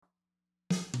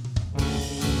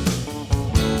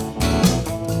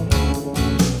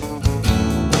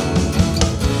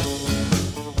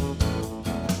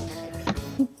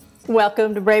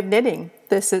Welcome to Brave Knitting.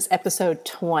 This is episode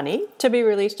 20 to be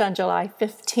released on July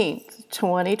 15th,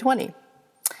 2020.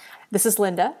 This is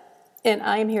Linda, and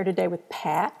I am here today with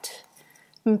Pat.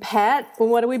 And Pat,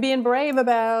 what are we being brave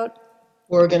about?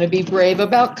 We're going to be brave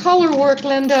about color work,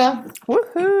 Linda.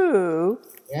 Woohoo!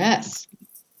 Yes.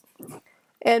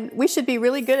 And we should be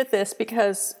really good at this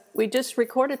because we just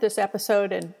recorded this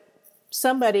episode and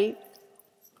somebody,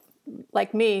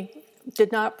 like me,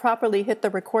 did not properly hit the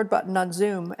record button on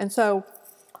Zoom. And so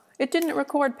it didn't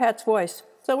record Pat's voice.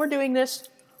 So we're doing this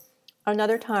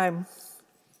another time.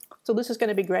 So this is going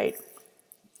to be great.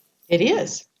 It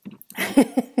is.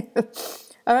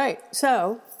 All right.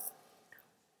 So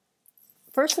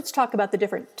first, let's talk about the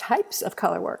different types of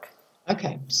color work.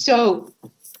 Okay. So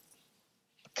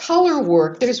color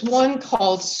work, there's one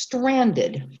called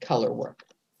stranded color work.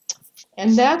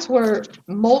 And that's where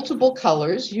multiple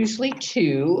colors, usually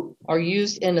two, are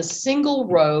used in a single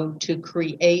row to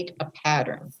create a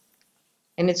pattern.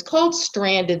 And it's called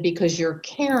stranded because you're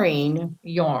carrying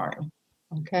yarn,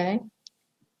 okay?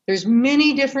 There's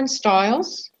many different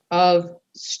styles of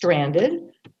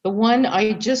stranded. The one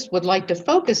I just would like to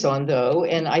focus on, though,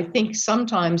 and I think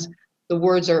sometimes the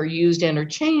words are used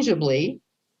interchangeably,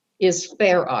 is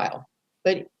Fair Isle.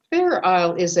 But Fair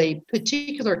Isle is a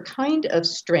particular kind of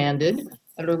stranded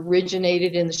that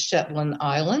originated in the Shetland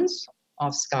Islands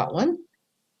off Scotland.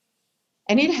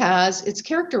 And it's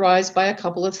characterized by a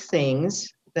couple of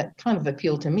things that kind of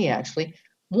appeal to me, actually.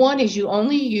 One is you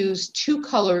only use two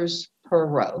colors per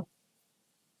row.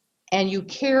 And you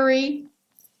carry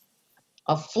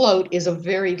a float is a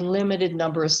very limited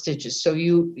number of stitches. So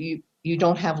you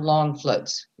don't have long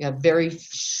floats. You have very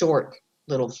short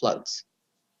little floats.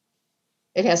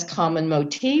 It has common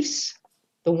motifs.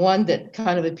 The one that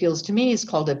kind of appeals to me is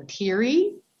called a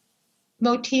Peerie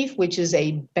motif, which is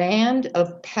a band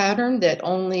of pattern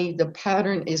the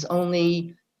pattern is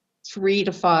only 3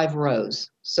 to 5 rows.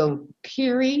 So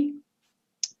Peerie,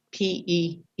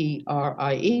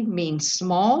 P-E-E-R-I-E, means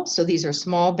small. So these are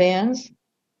small bands.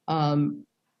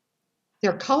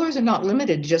 Their colors are not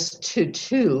limited just to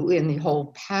 2 in the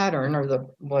whole pattern or the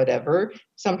whatever.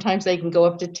 Sometimes they can go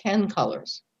up to 10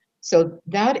 colors. So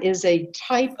that is a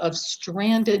type of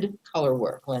stranded color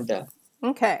work, Linda.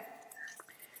 Okay.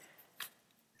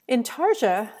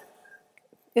 Intarsia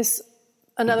is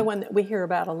another one that we hear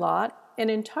about a lot.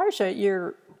 And intarsia,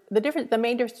 the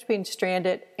main difference between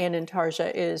stranded and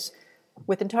intarsia is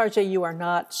with intarsia, you are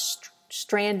not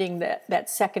stranding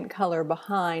that second color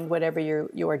behind whatever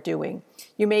you are doing.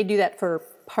 You may do that for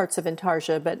parts of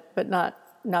intarsia, but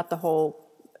not the whole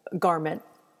garment.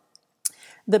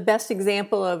 The best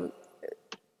example of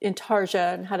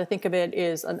intarsia and how to think of it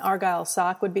is an argyle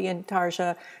sock would be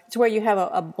intarsia. It's where you have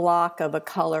a block of a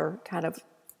color kind of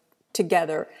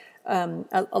together.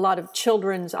 A lot of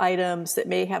children's items that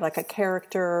may have like a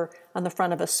character on the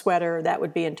front of a sweater, that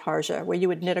would be intarsia, where you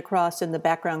would knit across in the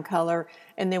background color,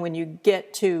 and then when you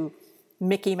get to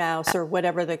Mickey Mouse or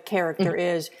whatever the character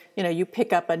is, you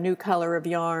pick up a new color of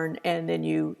yarn and then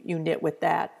you knit with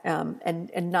that,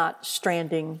 and not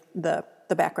stranding the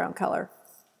background color.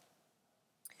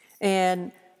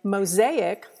 And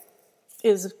mosaic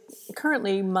is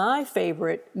currently my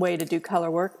favorite way to do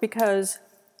color work because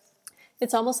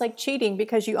it's almost like cheating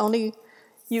because you only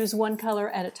use one color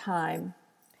at a time.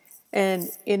 And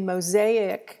in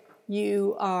mosaic,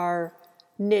 you are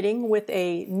knitting with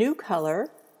a new color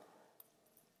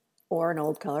or an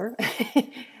old color.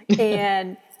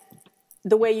 And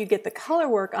the way you get the color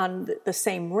work on the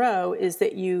same row is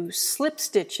that you slip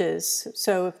stitches.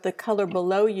 So if the color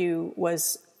below you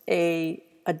was a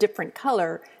different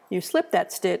color, you slip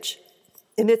that stitch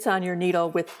and it's on your needle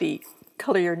with the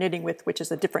color you're knitting with, which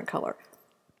is a different color.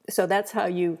 So that's how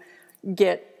you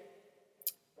get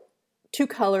two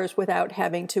colors without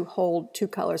having to hold two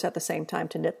colors at the same time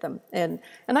to knit them. And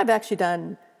I've actually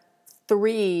done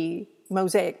 3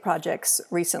 mosaic projects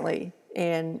recently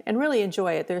and really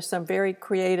enjoy it. There's some very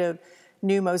creative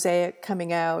new mosaic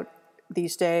coming out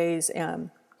these days.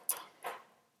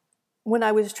 When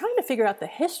I was trying to figure out the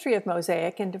history of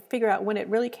mosaic and to figure out when it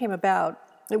really came about,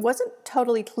 it wasn't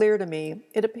totally clear to me.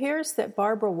 It appears that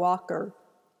Barbara Walker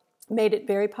made it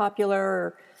very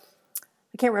popular.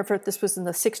 I can't remember if this was in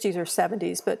the 60s or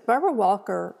 70s, but Barbara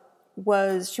Walker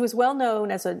was well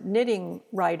known as a knitting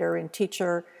writer and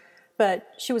teacher, but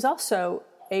she was also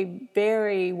a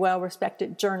very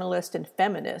well-respected journalist and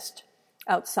feminist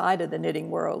outside of the knitting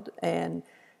world. And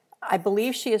I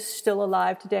believe she is still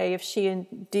alive today. If she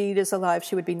indeed is alive,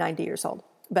 she would be 90 years old.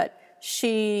 But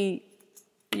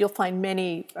you'll find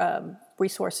many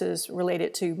resources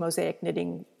related to mosaic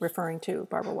knitting referring to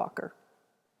Barbara Walker.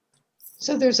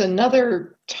 So there's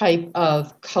another type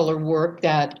of color work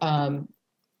that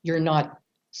you're not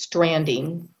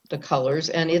stranding the colors,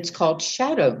 and it's called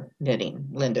shadow knitting,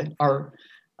 Linda, or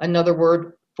another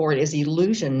word for it is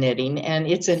illusion knitting, and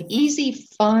it's an easy,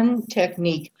 fun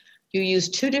technique. You use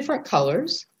two different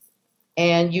colors,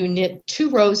 and you knit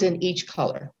 2 rows in each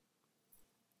color.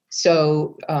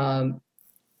 So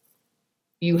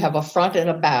you have a front and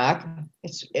a back.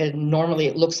 Normally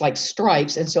it looks like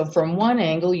stripes, and so from one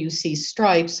angle you see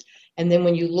stripes, and then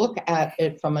when you look at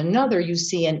it from another, you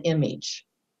see an image.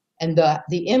 And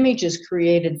the image is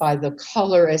created by the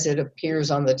color as it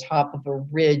appears on the top of a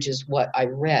ridge, is what I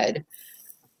read.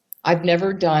 I've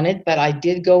never done it, but I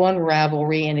did go on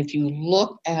Ravelry, and if you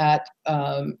look at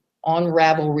on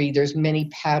Ravelry, there's many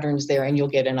patterns there, and you'll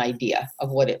get an idea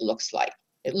of what it looks like.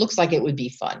 It looks like it would be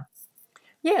fun.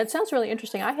 Yeah, it sounds really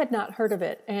interesting. I had not heard of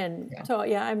it, and so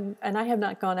I have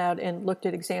not gone out and looked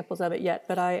at examples of it yet.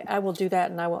 But I will do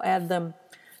that, and I will add them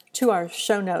to our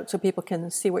show notes so people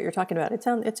can see what you're talking about.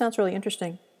 It sounds really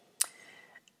interesting.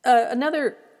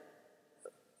 Another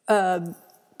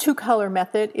 2-color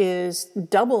method is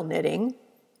double knitting,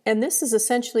 and this is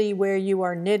essentially where you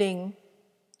are knitting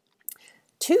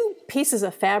 2 pieces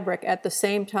of fabric at the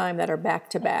same time that are back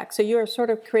to back. So you are sort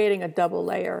of creating a double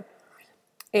layer.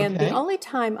 And the only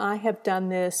time I have done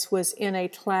this was in a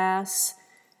class,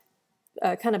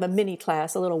 kind of a mini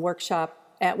class, a little workshop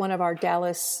at one of our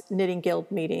Dallas Knitting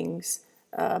Guild meetings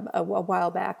a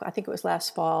while back. I think it was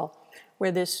last fall,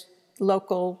 where this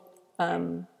local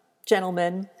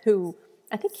gentleman who,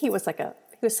 I think he was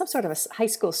some sort of a high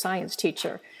school science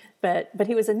teacher, but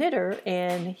he was a knitter,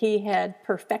 and he had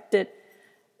perfected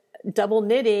double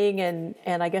knitting and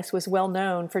I guess was well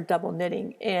known for double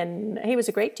knitting. And he was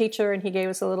a great teacher, and he gave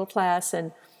us a little class,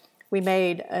 and we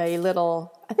made a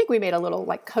little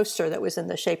like coaster that was in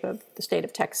the shape of the state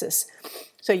of Texas.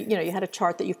 So, you had a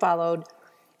chart that you followed.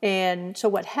 And so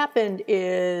what happened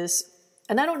is,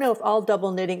 and I don't know if all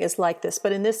double knitting is like this,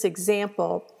 but in this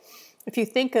example, if you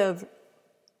think of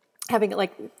having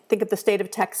think of the state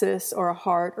of Texas or a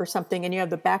heart or something, and you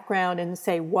have the background in,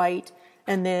 say, white,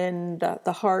 and then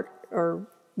the heart or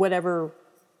whatever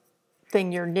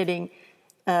thing you're knitting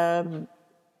in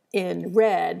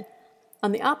red.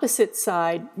 On the opposite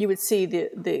side, you would see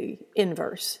the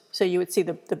inverse. So you would see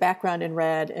the background in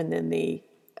red, and then the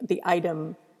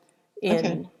item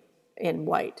in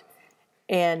white.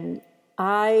 And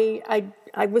I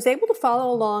was able to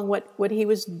follow along what he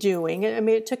was doing. I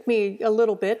mean, it took me a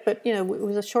little bit, but it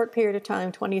was a short period of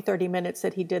time, 20, 30 minutes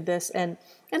that he did this, and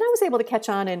I was able to catch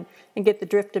on and get the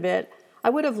drift of it.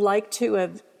 I would have liked to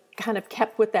have kind of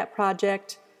kept with that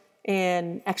project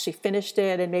and actually finished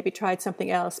it and maybe tried something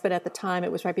else, but at the time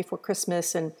it was right before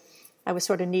Christmas, and I was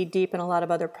sort of knee deep in a lot of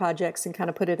other projects and kind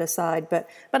of put it aside. But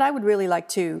I would really like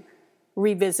to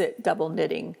revisit double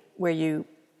knitting, where you're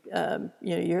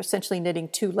essentially knitting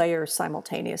 2 layers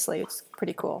simultaneously. It's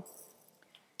pretty cool.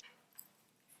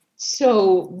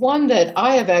 So one that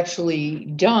I have actually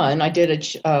done, I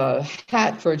did a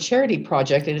hat for a charity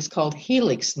project, and it's called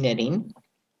helix knitting,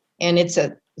 and it's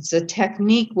a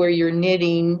technique where you're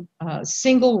knitting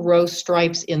single row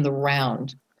stripes in the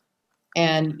round,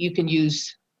 and you can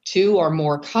use 2 or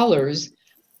more colors.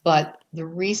 But the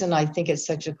reason I think it's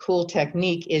such a cool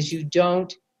technique is you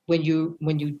don't, when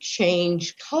you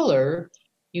change color,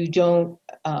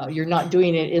 you're not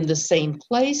doing it in the same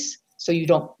place. So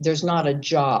there's not a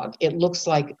jog. It looks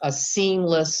like a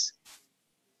seamless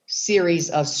series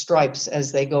of stripes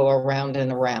as they go around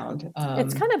and around.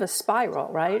 It's kind of a spiral,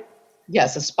 right?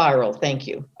 Yes, a spiral. Thank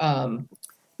you.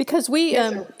 Because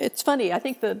it's funny. I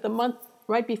think the month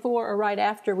right before or right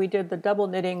after we did the double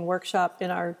knitting workshop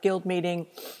in our guild meeting,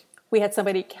 we had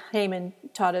somebody came and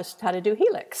taught us how to do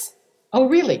helix. Oh,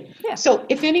 really? Yeah. So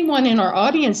if anyone in our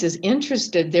audience is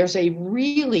interested, there's a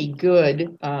really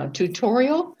good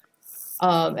tutorial,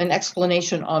 an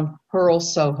explanation on Purl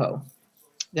Soho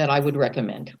that I would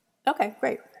recommend. Okay,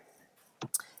 great.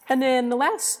 And then the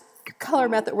last color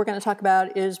method we're going to talk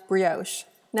about is brioche.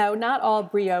 Now, not all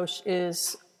brioche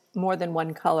is more than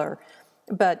 1 color,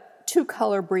 but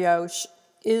 2-color brioche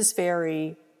is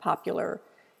very popular.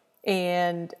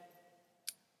 And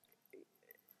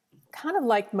kind of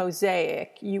like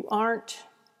mosaic, you aren't,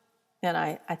 and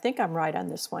I think I'm right on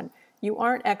this one, you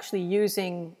aren't actually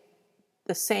using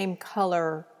the same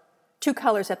color, 2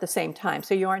 colors at the same time.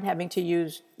 So you aren't having to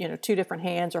use, 2 different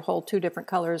hands or hold 2 different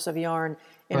colors of yarn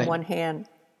in one hand.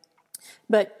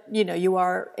 But, you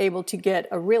are able to get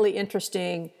a really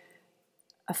interesting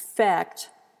effect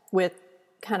with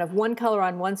kind of 1 color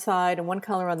on one side and 1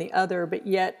 color on the other, but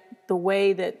yet the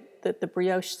way that the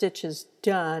brioche stitch is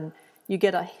done, you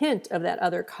get a hint of that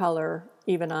other color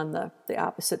even on the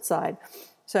opposite side.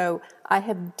 So I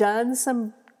have done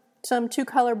some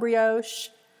two-color brioche.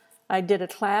 I did a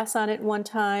class on it one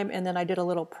time, and then I did a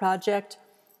little project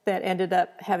that ended up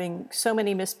having so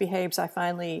many misbehaves, I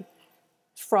finally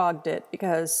frogged it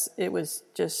because it was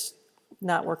just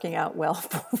not working out well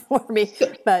for me.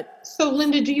 So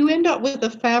Linda, do you end up with a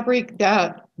fabric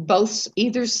that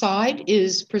either side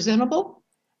is presentable?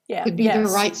 Yeah, could be the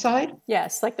right side?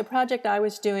 Yes, like the project I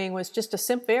was doing was just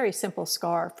a very simple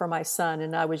scarf for my son,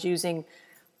 and I was using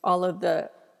all of the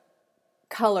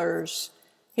colors.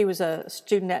 He was a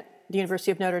student at the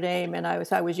University of Notre Dame, and I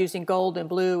was using gold and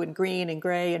blue and green and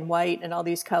gray and white and all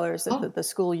these colors that the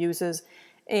school uses.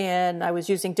 And I was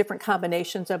using different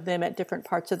combinations of them at different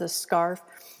parts of the scarf.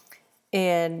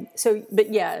 And so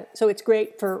it's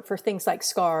great for things like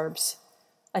scarves.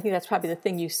 I think that's probably the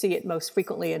thing you see it most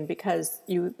frequently in, because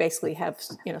you basically have,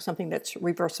 something that's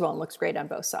reversible and looks great on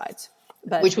both sides.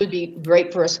 Which would be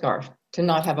great for a scarf, to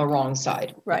not have a wrong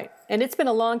side. Right. And it's been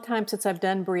a long time since I've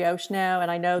done brioche now, and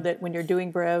I know that when you're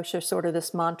doing brioche, there's sort of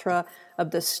this mantra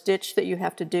of the stitch that you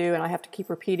have to do, and I have to keep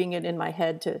repeating it in my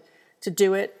head to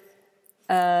do it.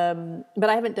 But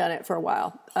I haven't done it for a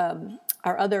while.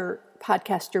 Our other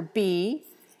podcaster, B,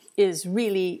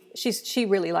 she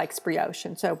really likes brioche,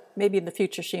 and so maybe in the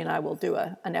future she and I will do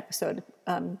an episode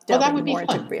delving more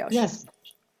into brioche. Yes.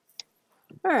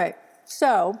 All right.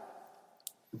 So,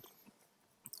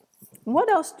 what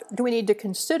else do we need to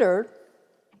consider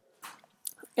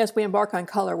as we embark on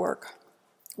color work?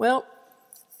 Well,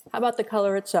 how about the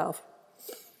color itself?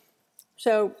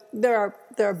 So there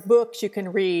are books you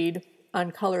can read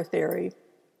on color theory,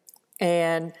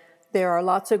 and there are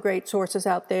lots of great sources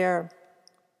out there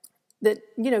that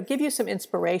give you some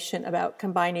inspiration about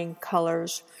combining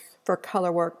colors for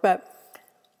color work. But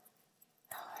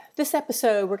this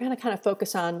episode, we're going to kind of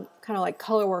focus on kind of like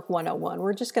Color Work 101.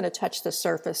 We're just going to touch the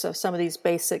surface of some of these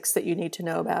basics that you need to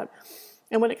know about.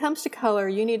 And when it comes to color,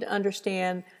 you need to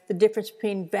understand the difference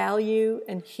between value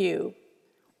and hue.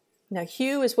 Now,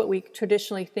 hue is what we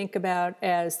traditionally think about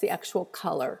as the actual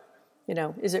color.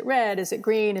 Is it red? Is it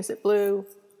green? Is it blue?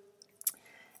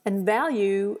 And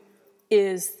value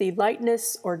is the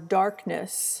lightness or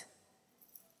darkness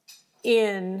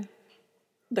in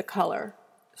the color.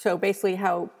 So basically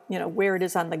where it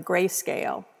is on the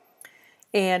grayscale.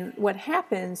 And what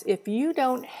happens if you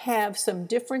don't have some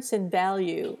difference in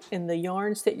value in the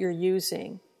yarns that you're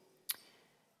using,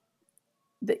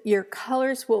 that your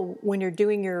colors will, when you're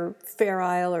doing your Fair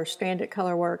Isle or stranded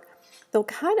color work, they'll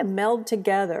kind of meld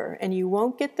together, and you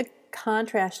won't get the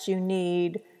contrast you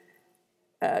need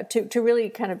to really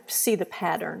kind of see the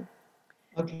pattern.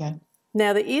 Okay.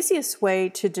 Now, the easiest way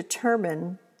to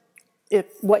determine if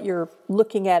what you're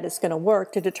looking at is going to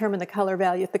work, to determine the color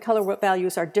value, if the color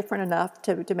values are different enough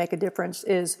to make a difference,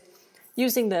 is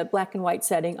using the black and white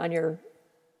setting on your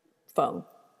phone.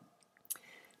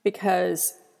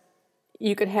 Because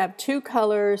you could have two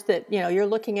colors that you're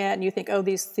looking at and you think, oh,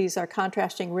 these are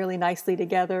contrasting really nicely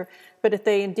together. But if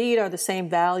they indeed are the same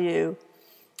value,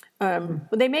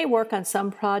 they may work on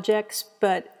some projects,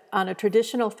 but on a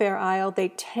traditional Fair Isle, they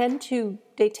tend to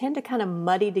kind of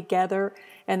muddy together,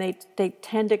 and they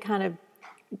tend to kind of,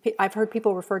 I've heard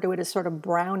people refer to it as sort of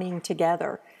browning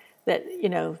together, that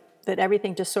that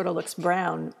everything just sort of looks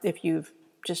brown if you've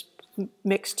just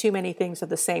mixed too many things of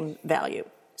the same value.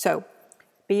 So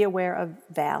be aware of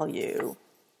value.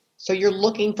 So you're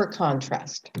looking for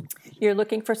contrast. You're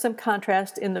looking for some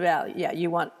contrast in the value. Yeah, you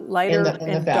want lighter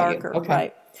and darker, okay.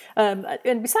 Right?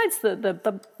 And besides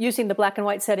the using the black and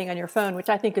white setting on your phone, which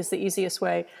I think is the easiest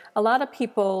way, a lot of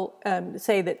people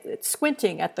say that it's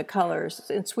squinting at the colors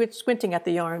and squinting at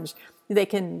the yarns, they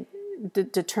can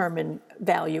determine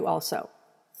value also.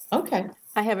 Okay.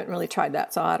 I haven't really tried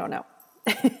that, so I don't know.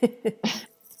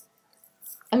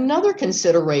 Another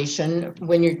consideration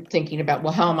when you're thinking about,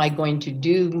 well, how am I going to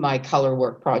do my color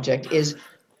work project is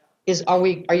are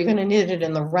you going to knit it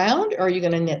in the round, or are you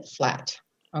going to knit flat?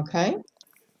 Okay.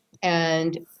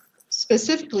 And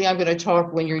specifically, I'm going to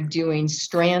talk when you're doing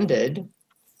stranded,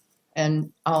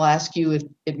 and I'll ask you if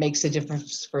it makes a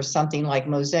difference for something like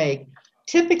mosaic.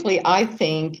 Typically, I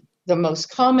think the most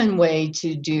common way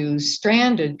to do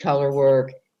stranded color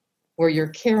work where you're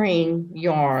carrying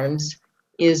yarns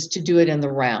is to do it in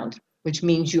the round, which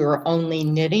means you're only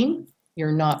knitting,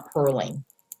 you're not purling.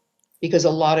 Because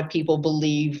a lot of people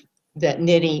believe that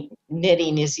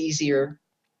knitting is easier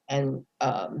and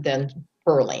than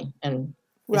purling and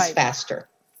is faster.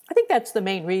 I think that's the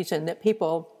main reason that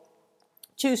people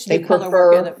choose to do color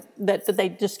work, that they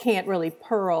just can't really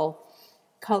purl.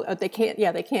 They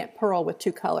can't purl with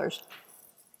two colors.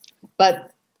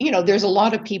 But there's a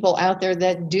lot of people out there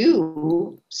that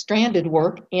do stranded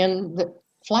work in the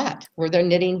flat, where they're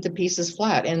knitting the pieces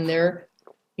flat, and they're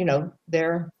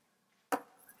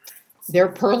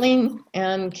purling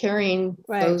and carrying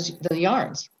Right. the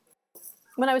yarns.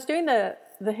 When I was doing the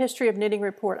history of knitting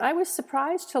report, I was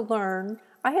surprised to learn,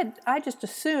 I just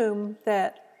assumed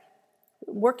that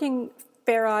working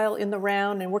Fair Isle in the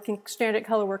round and working stranded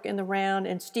color work in the round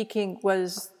and steeking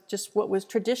was just what was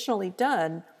traditionally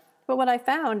done. But what I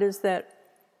found is that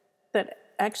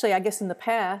actually, I guess in the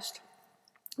past,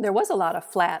 there was a lot of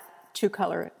flat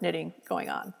two-color knitting going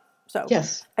on. So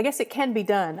Yes. I guess it can be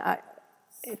done.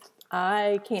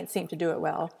 I can't seem to do it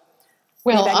well.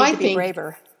 Well, Maybe I need I to be think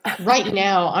braver. right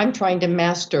now I'm trying to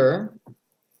master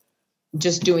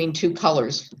just doing two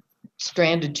colors,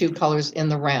 stranded two colors in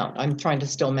the round. I'm trying to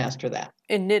still master that.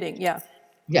 In knitting, yeah.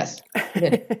 Yes,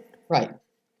 knitting. Right.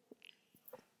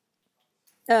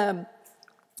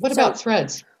 What about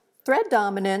threads? Thread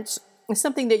dominance is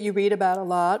something that you read about a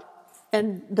lot.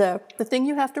 And the thing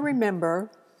you have to remember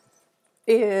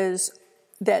is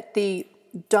that the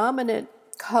dominant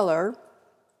color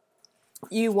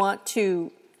you want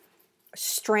to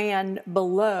strand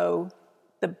below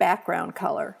the background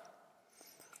color.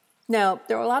 Now,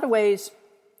 there are a lot of ways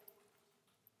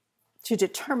to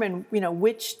determine,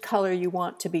 which color you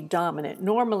want to be dominant.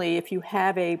 Normally, if you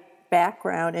have a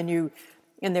background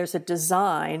and there's a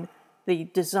design, the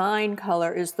design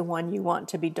color is the one you want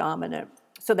to be dominant.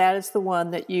 So that is the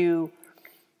one that you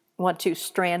want to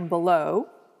strand below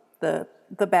the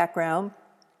background.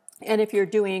 And if you're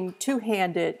doing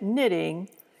two-handed knitting,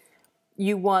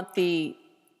 you want the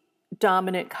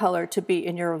dominant color to be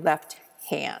in your left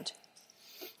hand.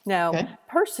 Now,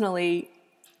 personally,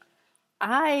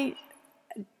 I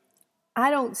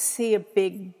don't see a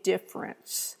big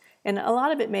difference. And a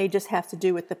lot of it may just have to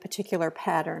do with the particular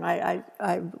pattern.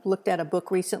 I looked at a book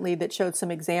recently that showed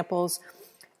some examples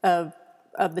of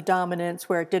the dominance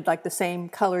where it did like the same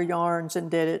color yarns and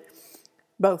did it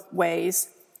both ways.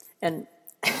 And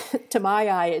to my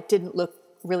eye, it didn't look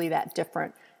really that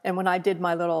different. And when I did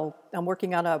I'm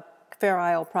working on a Fair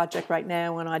Isle project right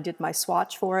now, when I did my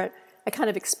swatch for it, I kind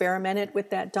of experimented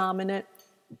with that dominant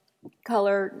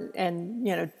color and,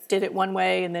 did it one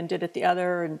way and then did it the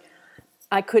other. And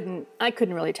I couldn't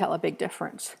really tell a big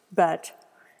difference. But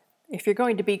if you're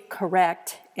going to be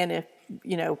correct, and if,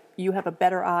 you have a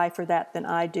better eye for that than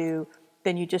I do,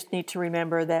 then you just need to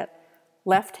remember that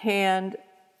left hand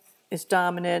is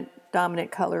dominant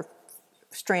color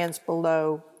strands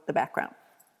below the background.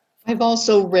 I've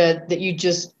also read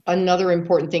that another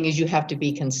important thing is you have to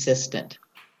be consistent.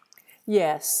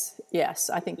 Yes.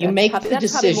 I think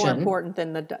that's probably more important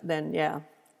than yeah.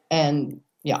 And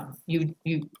yeah,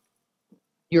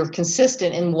 you're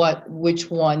consistent in which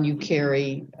one you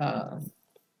carry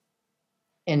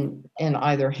in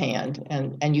either hand,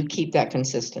 and you keep that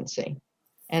consistency.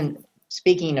 And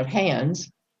speaking of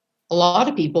hands, a lot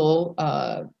of people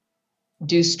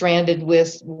do stranded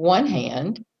with one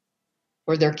hand,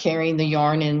 where they're carrying the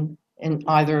yarn in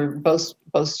either both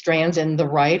strands in the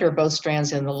right or both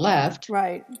strands in the left.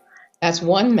 Right. That's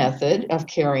one method of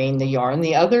carrying the yarn.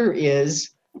 The other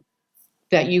is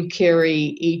that you carry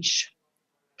each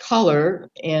color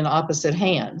in opposite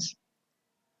hands,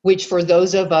 which for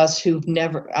those of us who've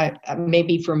never,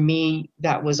 maybe for me,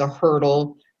 that was a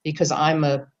hurdle because I'm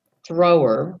a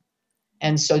thrower.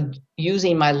 And so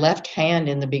using my left hand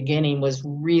in the beginning was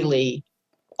really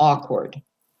awkward.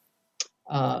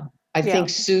 I think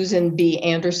Susan B.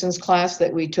 Anderson's class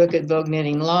that we took at Vogue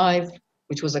Knitting Live,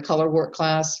 which was a color work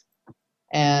class,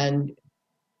 and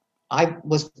I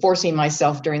was forcing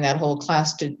myself during that whole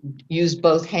class to use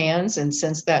both hands. And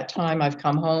since that time I've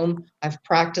come home, I've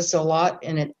practiced a lot,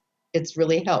 and it's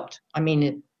really helped.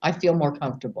 I feel more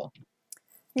comfortable.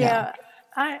 Yeah.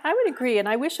 I would agree. And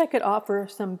I wish I could offer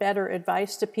some better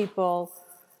advice to people.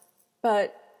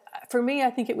 But for me, I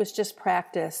think it was just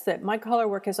practice, that my color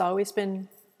work has always been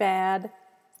bad.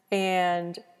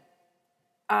 And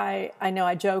I know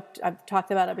I joked, I've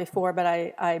talked about it before, but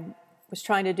I was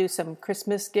trying to do some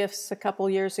Christmas gifts a couple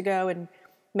years ago and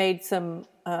made some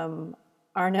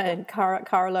Arna and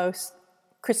Carlos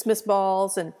Christmas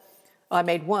balls. And I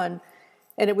made one.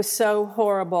 And it was so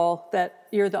horrible that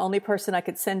you're the only person I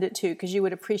could send it to, because you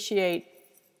would appreciate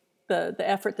the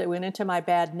effort that went into my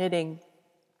bad knitting.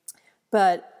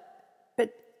 But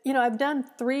I've done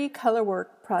 3 color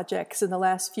work projects in the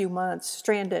last few months,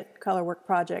 stranded color work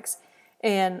projects,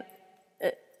 and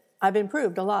I've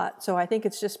improved a lot. So I think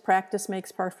it's just practice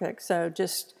makes perfect. So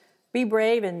just be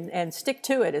brave and stick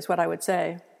to it is what I would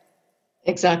say.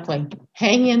 Exactly.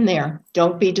 Hang in there.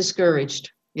 Don't be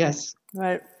discouraged. Yes.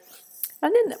 Right.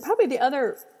 And then probably the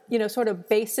other sort of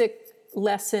basic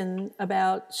lesson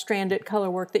about stranded color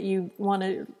work that you want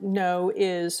to know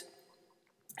is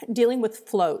dealing with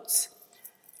floats.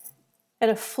 And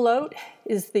a float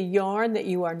is the yarn that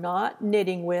you are not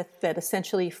knitting with that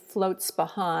essentially floats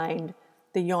behind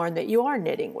the yarn that you are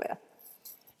knitting with.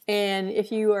 And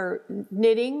if you are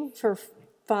knitting for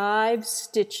 5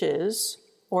 stitches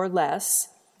or less,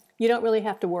 you don't really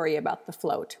have to worry about the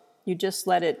float. You just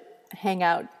let it hang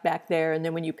out back there, and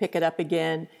then when you pick it up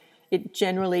again, it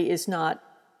generally is not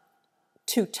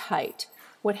too tight.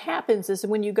 What happens is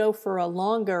when you go for a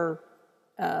longer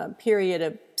period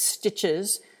of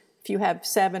stitches, if you have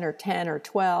 7 or 10 or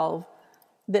 12,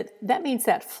 that means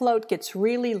that float gets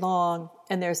really long,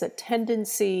 and there's a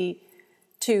tendency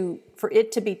for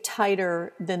it to be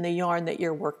tighter than the yarn that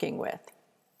you're working with.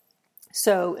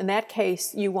 So in that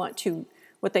case, you want to,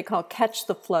 what they call, catch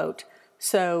the float.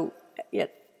 So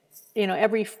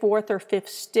every 4th or 5th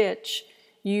stitch,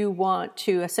 you want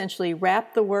to essentially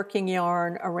wrap the working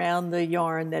yarn around the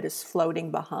yarn that is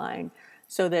floating behind,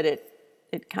 so that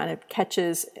it kind of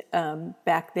catches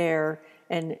back there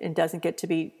and doesn't get to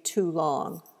be too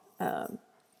long.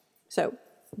 So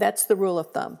that's the rule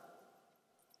of thumb.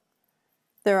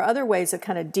 There are other ways of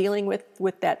kind of dealing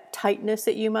with that tightness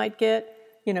that you might get.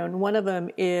 And one of them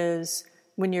is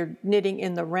when you're knitting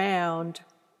in the round,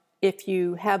 if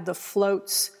you have the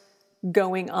floats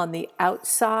going on the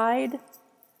outside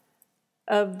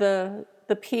of the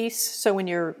piece, so when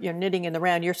you're knitting in the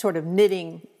round, you're sort of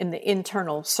knitting in the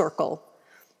internal circle.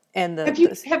 And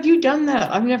have you done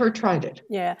that? I've never tried it.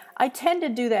 Yeah, I tend to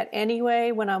do that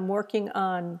anyway when I'm working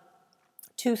on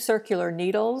 2 circular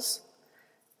needles,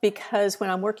 because when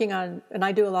I'm working on, and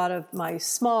I do a lot of my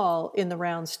small in the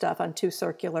round stuff on 2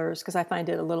 circulars because I find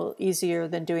it a little easier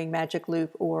than doing magic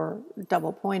loop or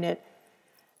double pointed,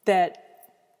 that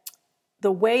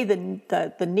the way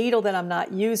the needle that I'm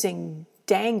not using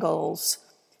dangles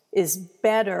is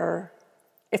better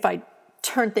if I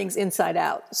turn things inside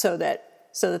out, so that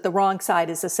the wrong side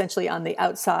is essentially on the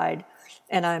outside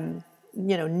and I'm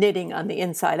knitting on the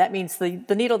inside. That means the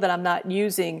needle that I'm not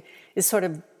using is sort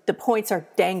of, the points are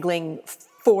dangling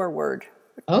forward,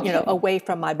 away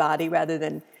from my body rather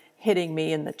than hitting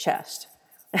me in the chest.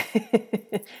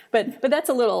 but that's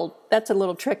a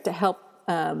little trick to help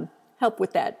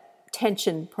with that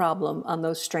tension problem on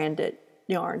those stranded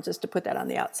yarns, is to put that on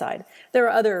the outside. There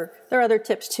are other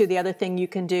tips too. The other thing you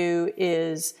can do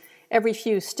is every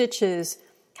few stitches,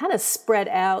 kind of spread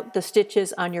out the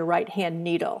stitches on your right hand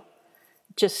needle.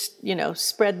 Just,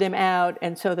 spread them out,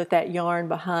 and so that yarn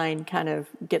behind kind of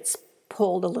gets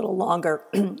pulled a little longer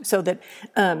so that,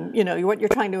 what you're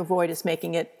trying to avoid is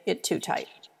making it too tight.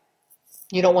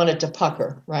 You don't want it to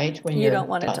pucker, right? You don't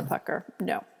want it to pucker,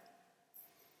 no.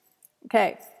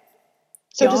 Okay.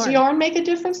 So does yarn make a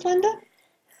difference, Linda?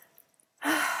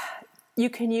 You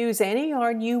can use any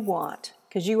yarn you want,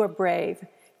 because you are brave,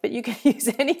 but you can use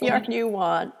any yarn you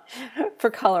want for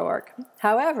color work.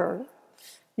 However,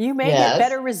 you may get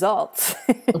better results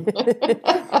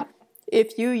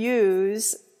if you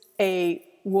use a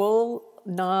wool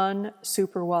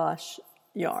non-superwash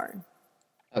yarn.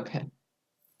 Okay.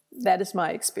 That is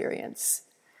my experience.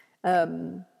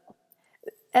 And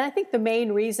I think the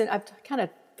main reason, I've kind of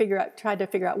tried to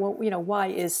figure out, why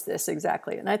is this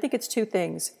exactly? And I think it's 2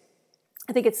 things.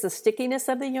 I think it's the stickiness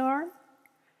of the yarn.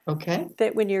 Okay.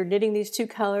 That when you're knitting these 2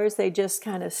 colors, they just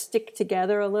kind of stick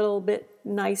together a little bit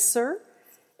nicer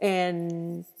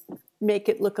and make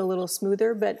it look a little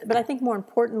smoother. But I think more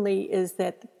importantly is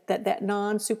that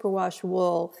non-superwash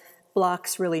wool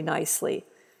blocks really nicely.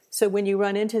 So when you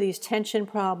run into these tension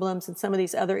problems and some of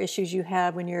these other issues you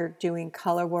have when you're doing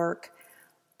color work,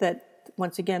 that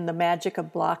once again, the magic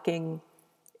of blocking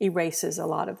erases a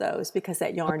lot of those, because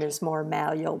that yarn is more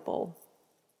malleable.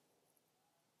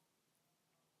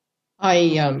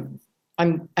 I'm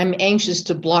anxious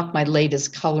to block my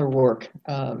latest color work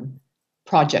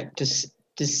project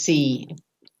to see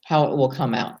how it will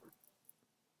come out.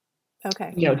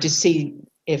 Okay. To see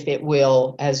if it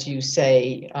will, as you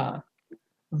say,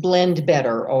 blend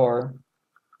better or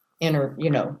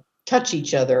touch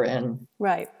each other and.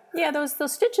 Right. Yeah,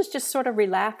 those stitches just sort of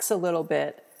relax a little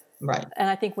bit. Right. And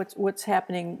I think what's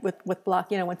happening with block,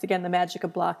 once again, the magic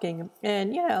of blocking,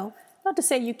 and not to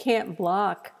say you can't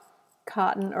block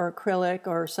cotton or acrylic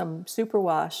or some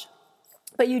superwash,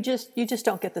 but you just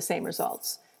don't get the same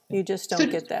results. You just don't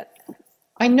get that.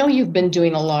 I know you've been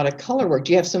doing a lot of color work.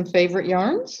 Do you have some favorite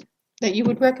yarns that you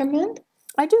would recommend?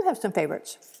 I do have some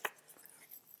favorites.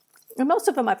 And most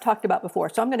of them I've talked about before,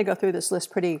 so I'm going to go through this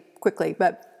list pretty quickly.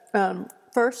 But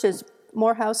first is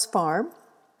Morehouse Farm,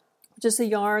 just a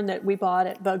yarn that we bought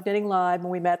at Vogue Knitting Live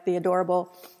when we met the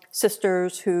adorable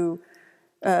sisters who,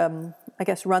 I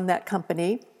guess, run that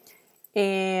company.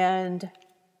 And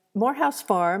Morehouse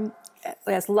Farm,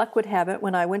 as luck would have it,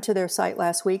 when I went to their site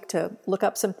last week to look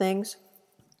up some things,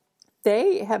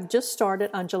 they have just started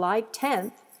on July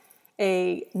 10th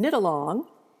a knit-along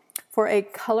for a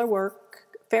Colorwork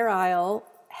Fair Isle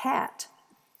hat.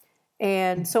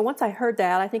 And so once I heard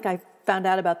that, I think I found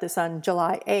out about this on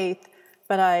July 8th,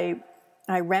 but I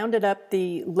rounded up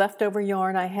the leftover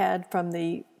yarn I had from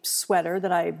the sweater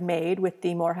that I made with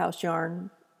the Morehouse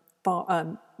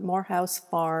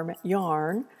Farm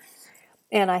yarn,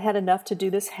 and I had enough to do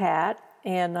this hat,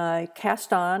 and I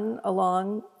cast on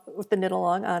along with the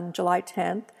knit-along on July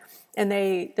 10th, and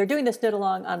they're doing this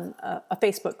knit-along on a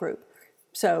Facebook group,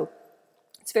 so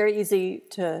it's very easy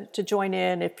to join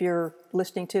in if you're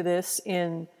listening to this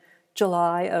in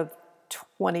July of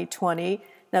 2020.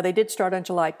 Now, they did start on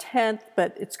July 10th,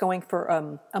 but it's going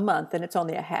for a month, and it's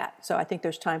only a hat. So I think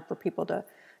there's time for people to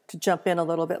jump in a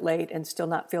little bit late and still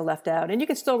not feel left out. And you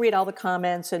can still read all the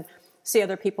comments and see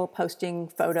other people posting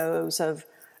photos of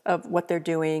what they're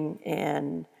doing.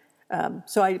 And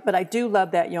but I do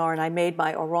love that yarn. I made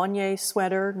my Oranje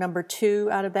sweater, number 2,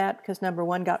 out of that because number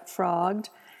 1 got frogged.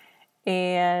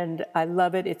 And I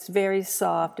love it. It's very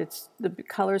soft. The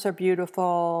colors are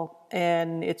beautiful,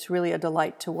 and it's really a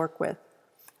delight to work with.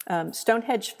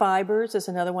 Stonehenge Fibers is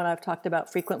another one I've talked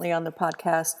about frequently on the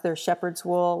podcast. Their shepherd's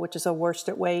wool, which is a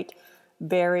worsted weight,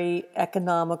 very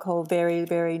economical, very,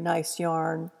 very nice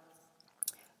yarn.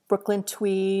 Brooklyn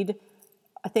Tweed,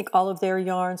 I think all of their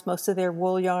yarns, most of their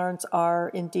wool yarns are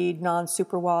indeed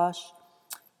non-superwash.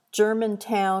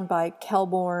 Germantown by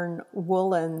Kelborn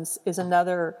Woolens is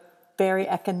another very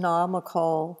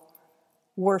economical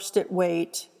worsted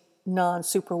weight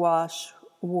non-superwash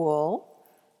wool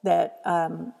that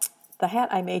the hat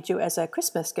I made you as a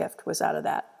Christmas gift was out of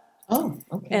that. Oh,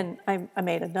 okay. And I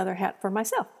made another hat for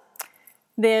myself.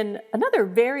 Then another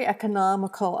very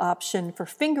economical option for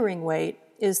fingering weight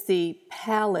is the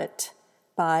Palette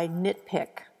by Knit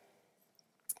Pick.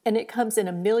 And it comes in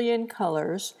a million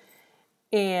colors,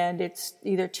 and it's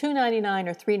either $2.99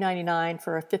 or $3.99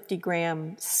 for a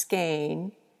 50-gram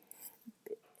skein.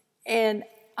 And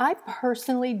I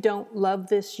personally don't love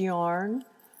this yarn,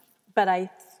 but I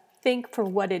think for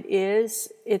what it is,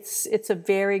 it's a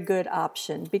very good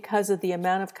option because of the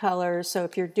amount of colors. So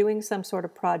if you're doing some sort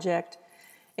of project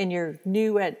and you're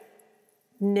new at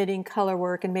knitting color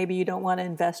work and maybe you don't want to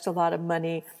invest a lot of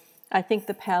money, I think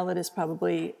the palette is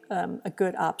probably a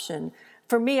good option.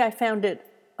 For me, I found it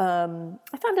a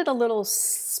little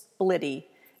splitty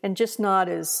and just not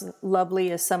as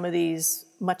lovely as some of these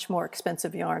much more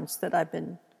expensive yarns that I've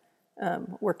been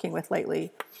working with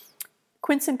lately.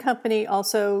 Quince & Company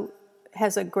also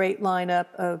has a great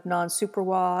lineup of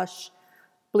non-superwash.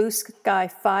 Blue Sky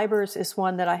Fibers is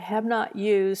one that I have not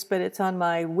used, but it's on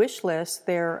my wish list.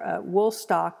 Their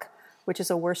Woolstock, which is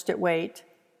a worsted weight.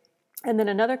 And then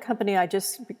another company I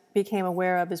just became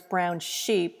aware of is Brown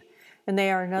Sheep, and they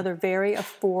are another very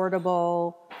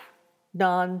affordable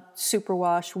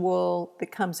non-superwash wool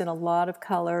that comes in a lot of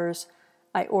colors.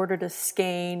 I ordered a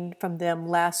skein from them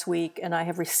last week, and I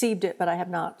have received it, but I have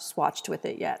not swatched with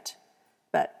it yet.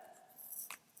 But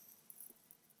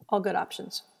all good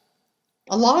options.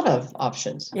 A lot of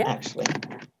options, Yeah. actually.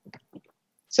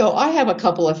 So I have a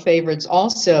couple of favorites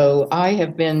also. I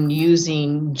have been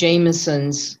using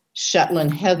Jamieson's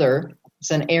Shetland Heather.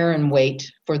 It's an Aran weight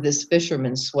for this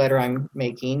fisherman sweater I'm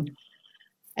making.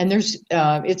 And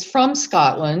it's from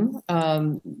Scotland,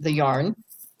 the yarn.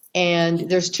 And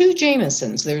there's 2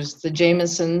 Jamiesons. There's the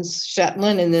Jamieson's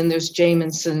Shetland, and then there's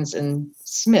Jamieson's and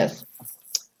Smith,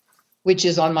 which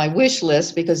is on my wish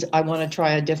list because I want to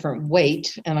try a different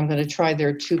weight, and I'm going to try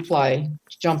their 2-ply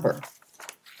jumper.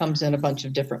 Comes in a bunch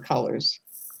of different colors.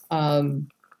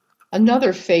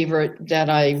 Another favorite that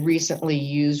I recently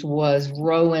used was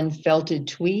Rowan Felted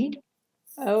Tweed.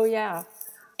 Oh, yeah.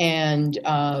 And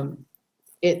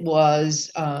it was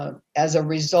as a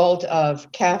result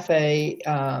of Cafe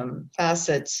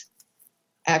Facets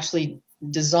actually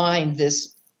designed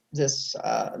this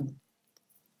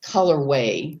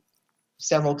colorway,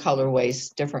 several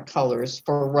colorways, different colors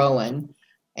for Rowan,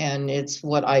 and it's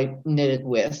what I knitted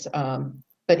with.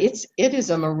 But it is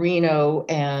a merino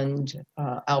and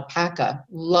alpaca,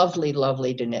 lovely,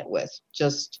 lovely to knit with.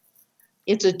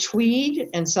 It's a tweed,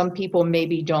 and some people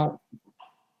maybe don't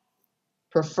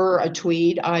prefer a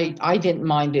tweed. I didn't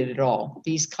mind it at all.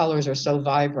 These colors are so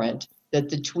vibrant that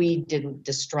the tweed didn't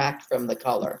distract from the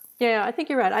color. Yeah, I think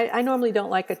you're right. I normally don't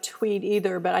like a tweed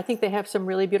either, but I think they have some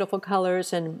really beautiful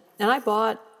colors. And I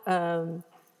bought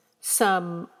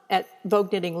some at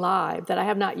Vogue Knitting Live that I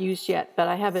have not used yet, but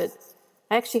I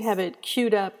actually have it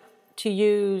queued up to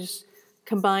use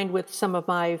combined with some of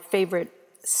my favorite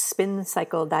spin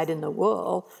cycle dyed in the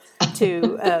wool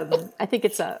to, I think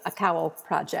it's a cowl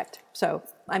project. So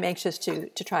I'm anxious to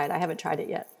try it. I haven't tried it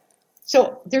yet.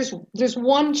 So there's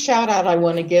one shout out I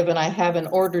want to give, and I haven't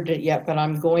ordered it yet, but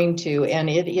I'm going to, and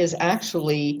it is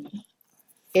actually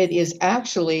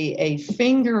a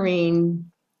fingering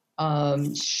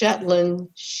Shetland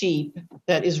sheep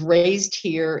that is raised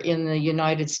here in the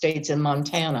United States in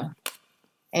Montana.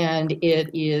 And it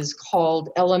is called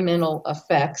Elemental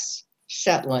Effects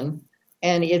Shetland.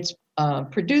 And it's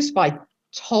produced by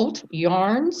Tolt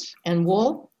Yarns and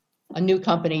Wool, a new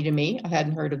company to me. I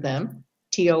hadn't heard of them,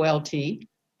 Tolt.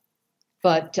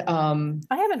 But I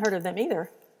haven't heard of them either.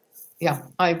 Yeah,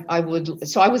 I would.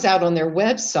 So I was out on their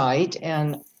website,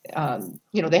 and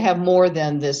they have more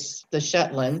than the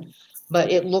Shetland, but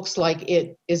it looks like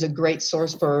it is a great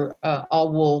source for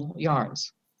all wool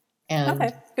yarns. And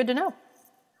okay, good to know.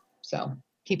 So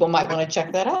people might want to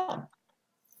check that out.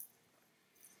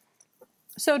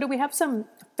 So do we have some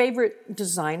favorite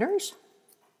designers?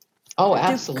 Oh,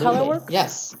 absolutely. Color work?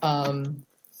 Yes.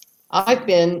 I've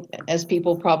been, as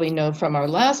people probably know from our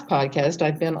last podcast,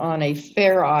 I've been on a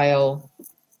Fair Isle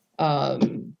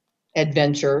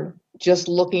adventure, just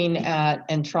looking at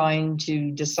and trying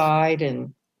to decide.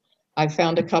 And I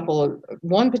found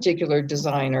one particular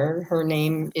designer. Her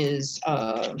name is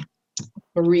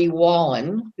Marie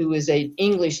Wallen, who is an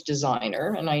English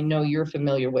designer, and I know you're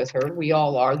familiar with her. We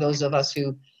all are, those of us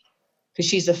because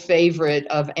she's a favorite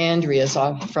of Andrea's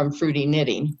from Fruity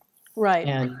Knitting. Right.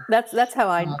 And that's how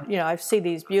I see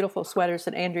these beautiful sweaters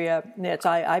that Andrea knits.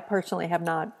 I personally have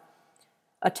not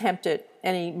attempted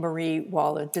any Marie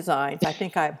Wallen designs. I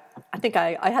think I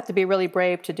have to be really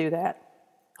brave to do that.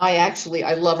 I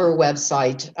love her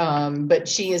website, but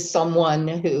she is someone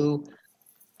who,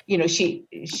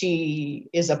 she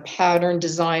is a pattern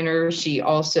designer. She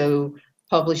also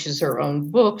publishes her own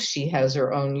books. She has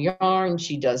her own yarn.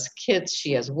 She does kits.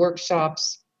 She has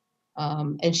workshops.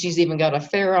 And she's even got a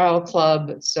Fair Isle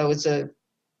club. So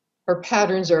her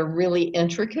patterns are really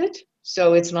intricate.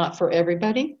 So it's not for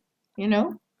everybody,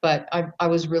 but I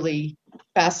was really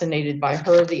fascinated by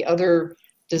her. The other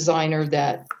designer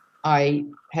that I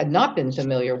had not been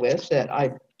familiar with that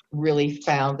I really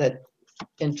found that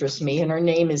interests me, and her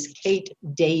name is Kate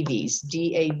Davies,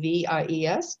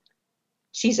 Davies.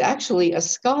 She's actually a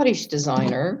Scottish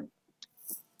designer.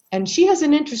 And she has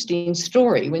an interesting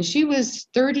story. When she was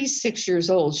 36 years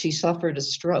old, she suffered a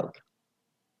stroke.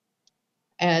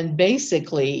 And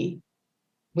basically,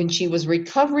 when she was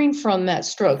recovering from that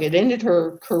stroke, it ended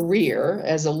her career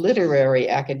as a literary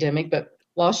academic. But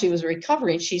while she was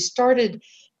recovering, she started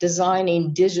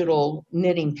designing digital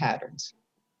knitting patterns.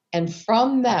 And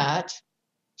from that,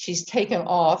 she's taken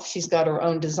off. She's got her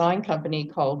own design company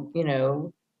called,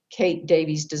 Kate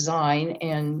Davies Design.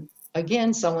 And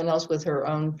again, someone else with her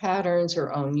own patterns,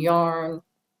 her own yarn.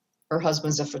 Her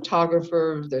husband's a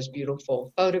photographer. There's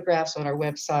beautiful photographs on our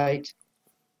website.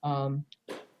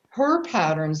 Her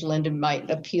patterns, Linda,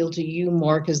 might appeal to you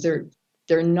more because they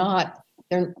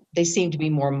seem to be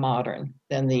more modern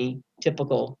than the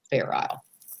typical Fair Isle.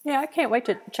 Yeah, I can't wait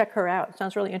to check her out. It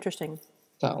sounds really interesting.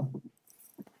 So,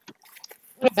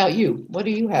 what about you? What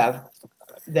do you have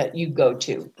that you go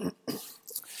to?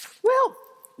 Well,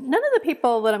 none of the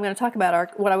people that I'm going to talk about are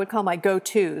what I would call my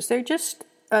go-tos. They're just,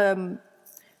 one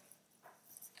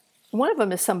of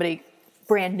them is somebody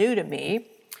brand new to me.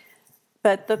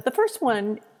 But the first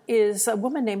one is a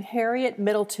woman named Harriet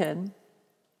Middleton.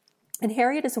 And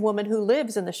Harriet is a woman who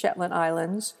lives in the Shetland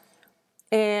Islands.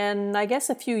 And I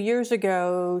guess a few years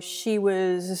ago, she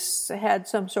had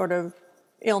some sort of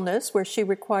illness where she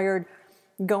required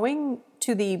going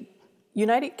to the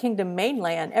United Kingdom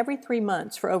mainland every 3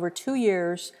 months for over 2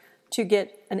 years to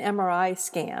get an MRI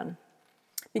scan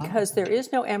because there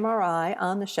is no MRI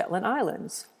on the Shetland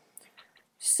Islands.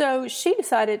 So she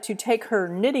decided to take her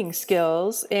knitting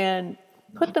skills and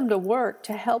put them to work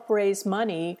to help raise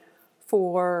money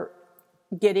for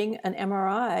getting an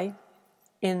MRI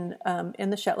in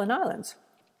the Shetland Islands.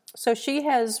 So she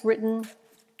has written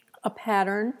a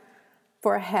pattern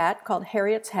for a hat called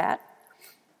Harriet's Hat.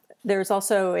 There's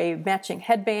also a matching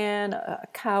headband, a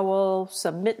cowl,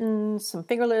 some mittens, some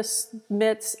fingerless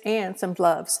mitts, and some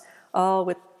gloves, all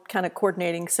with kind of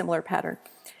coordinating similar pattern.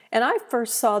 And I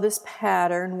first saw this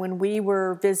pattern when we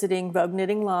were visiting Vogue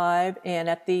Knitting Live and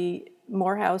at the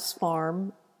Morehouse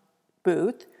Farm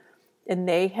booth, and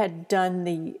they had done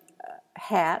the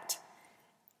hat.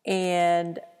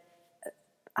 And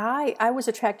I was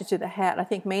attracted to the hat, I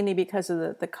think mainly because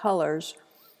of the colors.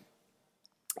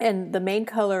 And the main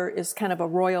color is kind of a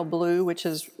royal blue, which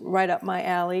is right up my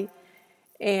alley.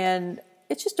 And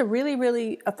it's just a really,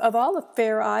 really, of all the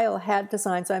Fair Isle hat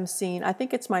designs I'm seeing, I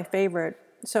think it's my favorite.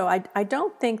 So I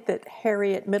don't think that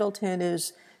Harriet Middleton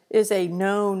is a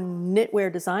known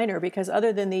knitwear designer, because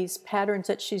other than these patterns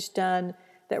that she's done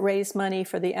that raise money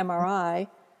for the MRI,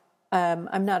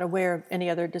 I'm not aware of any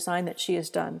other design that she has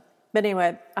done. But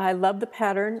anyway, I love the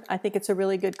pattern. I think it's a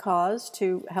really good cause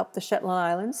to help the Shetland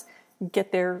Islands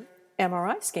get their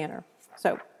MRI scanner.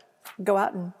 So go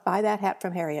out and buy that hat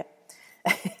from Harriet.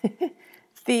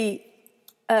 The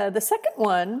second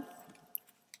one,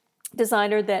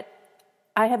 designer that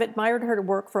I have admired her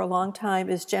work for a long time,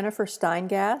 is Jennifer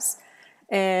Steingass,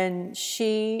 and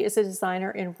she is a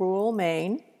designer in rural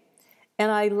Maine.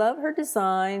 And I love her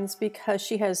designs because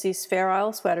she has these Fair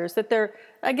Isle sweaters that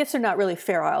I guess they're not really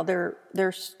Fair Isle.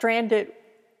 They're stranded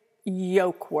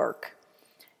yoke work.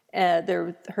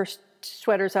 Her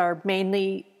sweaters are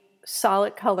mainly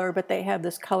solid color, but they have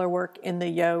this color work in the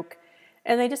yoke.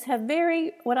 And they just have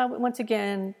what I would once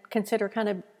again consider kind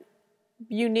of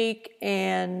unique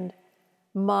and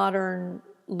modern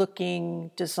looking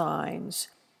designs.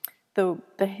 The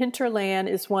Hinterland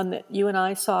is one that you and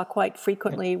I saw quite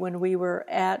frequently when we were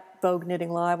at Vogue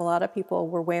Knitting Live. A lot of people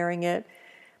were wearing it.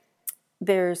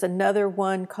 There's another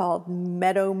one called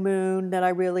Meadow Moon that I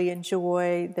really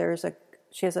enjoy.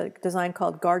 She has a design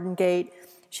called Garden Gate.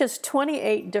 She has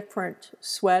 28 different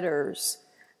sweaters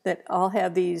that all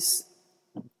have these.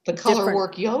 The color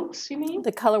work yokes, you mean?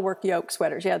 The color work yoke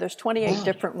sweaters. Yeah, there's 28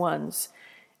 different ones.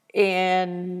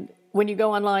 And when you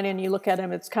go online and you look at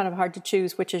them, it's kind of hard to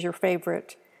choose which is your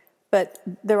favorite. But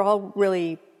they're all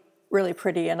really, really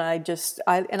pretty. And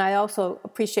I also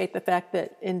appreciate the fact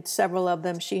that in several of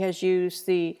them, she has used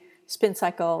the Spin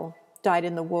Cycle dyed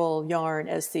in the wool yarn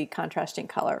as the contrasting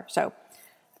color. So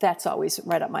that's always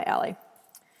right up my alley.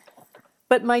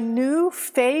 But my new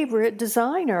favorite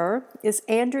designer is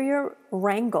Andrea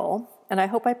Rangel, and I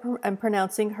hope I'm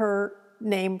pronouncing her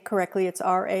name correctly. It's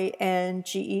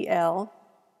Rangel.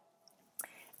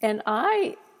 And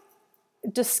I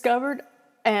discovered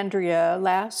Andrea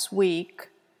last week.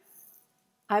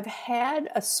 I've had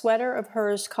a sweater of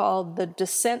hers called the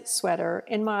Descent sweater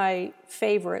in my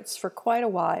favorites for quite a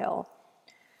while.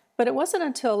 But it wasn't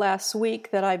until last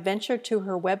week that I ventured to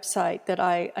her website that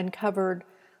I uncovered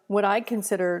what I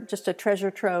consider just a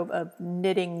treasure trove of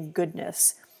knitting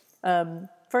goodness.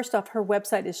 First off, her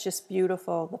website is just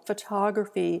beautiful. The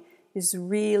photography is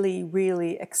really,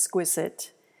 really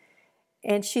exquisite.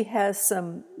 And she has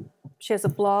a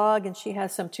blog, and she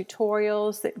has some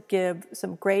tutorials that give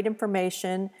some great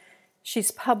information.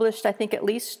 She's published, I think, at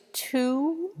least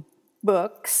 2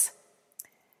 books.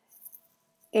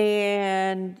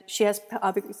 And she has,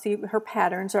 obviously, her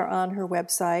patterns are on her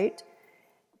website.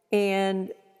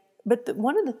 But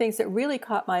one of the things that really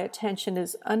caught my attention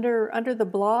is under the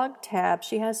blog tab,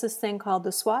 she has this thing called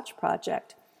the Swatch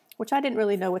Project, which I didn't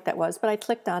really know what that was, but I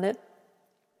clicked on it.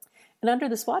 And under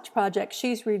the Swatch Project,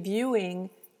 she's reviewing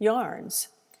yarns.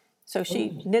 So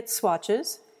she knits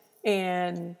swatches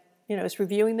and, is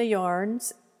reviewing the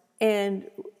yarns,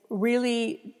 and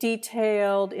really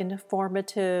detailed,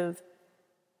 informative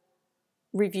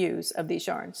reviews of these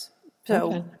yarns.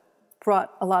 So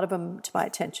brought a lot of them to my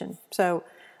attention. So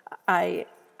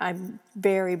I'm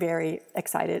very, very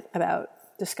excited about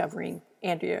discovering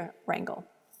Andrea Rangel.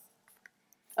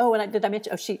 Oh, and did I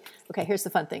mention? Here's the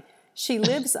fun thing. She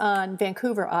lives on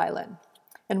Vancouver Island,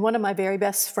 and one of my very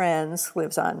best friends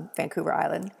lives on Vancouver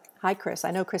Island. Hi, Chris.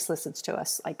 I know Chris listens to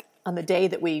us. Like on the day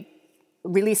that we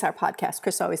release our podcast,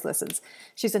 Chris always listens.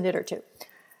 She's a knitter too.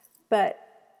 But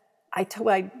I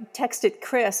texted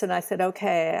Chris and I said,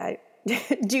 okay,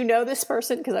 do you know this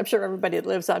person? Because I'm sure everybody that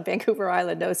lives on Vancouver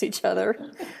Island knows each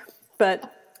other.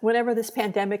 But whenever this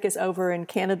pandemic is over and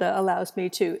Canada allows me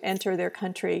to enter their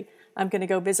country, I'm going to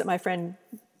go visit my friend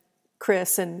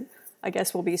Chris, and I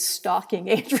guess we'll be stalking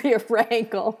Andrea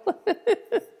Rangel.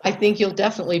 I think you'll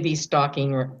definitely be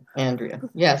stalking Andrea.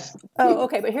 Yes. Oh,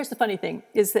 okay. But here's the funny thing,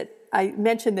 is that I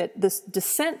mentioned that this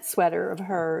Descent sweater of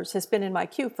hers has been in my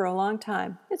queue for a long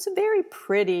time. It's a very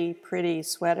pretty, pretty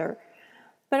sweater.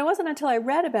 But it wasn't until I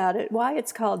read about it, why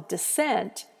it's called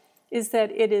Descent, is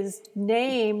that it is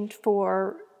named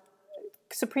for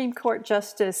Supreme Court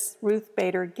Justice Ruth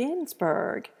Bader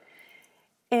Ginsburg.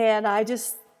 And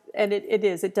it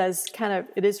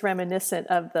is reminiscent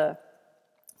of the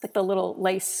little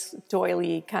lace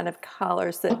doily kind of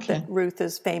collars that Ruth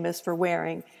is famous for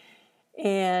wearing.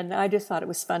 And I just thought it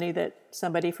was funny that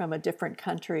somebody from a different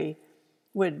country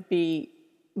would be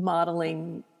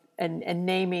modeling and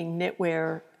naming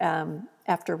knitwear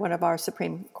after one of our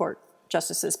Supreme Court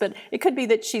justices. But it could be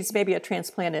that she's maybe a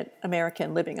transplanted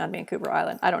American living on Vancouver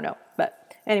Island. I don't know.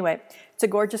 But anyway, it's a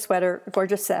gorgeous sweater, a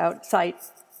gorgeous site.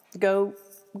 Go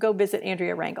visit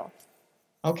Andrea Rangel.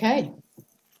 Okay.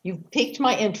 You've piqued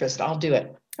my interest. I'll do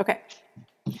it. Okay.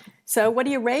 So what are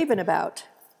you raving about?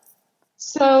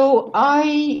 So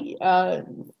I'm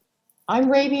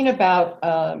raving about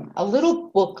a little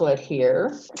booklet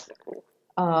here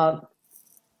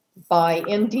by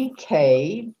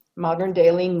MDK, Modern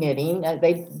Daily Knitting.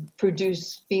 They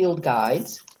produce field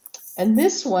guides. And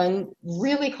this one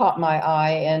really caught my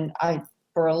eye. And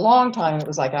for a long time, it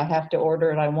was like, I have to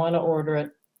order it. I want to order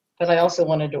it. But I also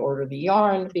wanted to order the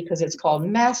yarn because it's called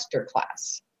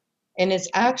Masterclass. And it's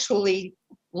actually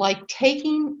like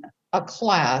taking a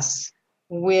class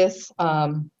with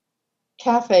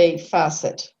Cafe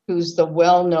Facet, who's the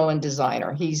well-known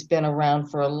designer. He's been around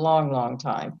for a long, long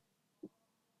time,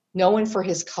 known for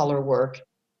his color work.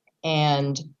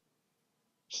 And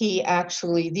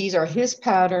these are his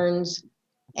patterns.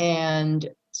 And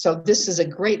so this is a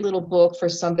great little book for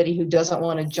somebody who doesn't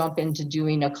want to jump into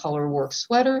doing a color work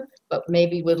sweater, but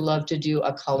maybe would love to do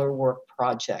a color work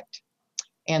project.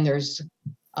 And there's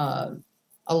a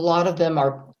lot of them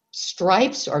are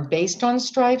stripes, are based on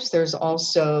stripes. There's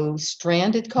also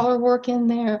stranded color work in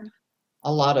there,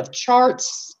 a lot of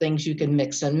charts, things you can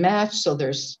mix and match. So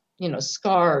there's,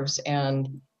 scarves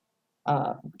and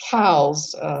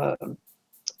cowls,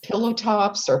 pillow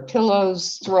tops or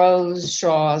pillows, throws,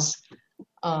 shawls.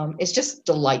 It's just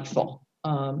delightful.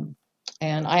 And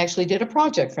I actually did a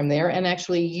project from there and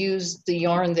actually used the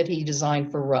yarn that he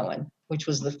designed for Rowan, which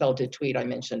was the felted tweed I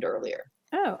mentioned earlier.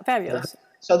 Oh, fabulous.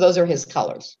 So those are his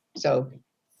colors. So,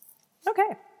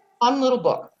 okay. Fun little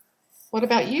book. What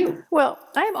about you? Well,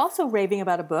 I am also raving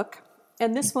about a book,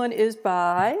 and this one is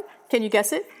by, can you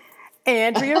guess it?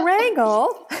 Andrea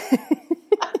Rangel.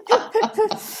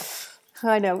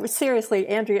 I know, seriously,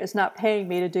 Andrea is not paying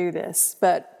me to do this,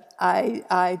 but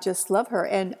I just love her.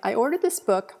 And I ordered this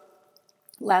book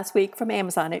last week from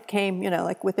Amazon. It came,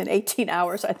 like within 18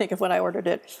 hours, I think, of when I ordered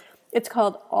it. It's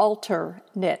called Alter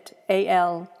Knit,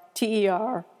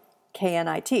 ALTERKNIT.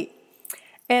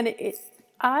 And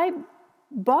I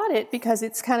bought it because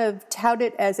it's kind of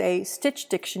touted as a stitch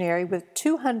dictionary with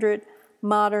 200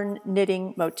 modern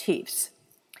knitting motifs.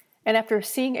 And after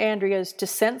seeing Andrea's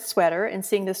Descent sweater and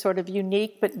seeing this sort of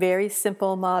unique but very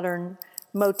simple modern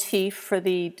motif for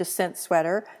the Descent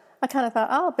sweater, I kind of thought,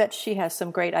 I'll bet she has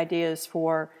some great ideas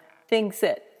for things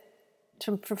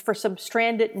for some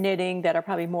stranded knitting that are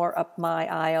probably more up my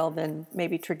aisle than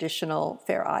maybe traditional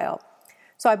Fair Isle.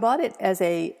 So I bought it as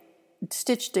a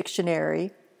stitch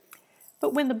dictionary.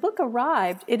 But when the book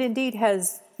arrived, it indeed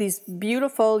has these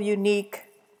beautiful, unique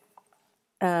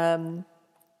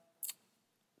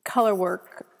color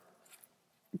work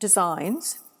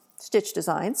designs, stitch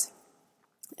designs.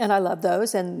 And I love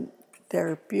those, and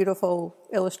they're beautiful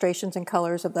illustrations and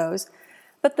colors of those.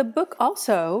 But the book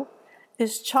also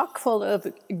is chock full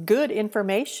of good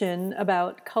information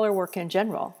about color work in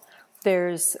general.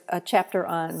 There's a chapter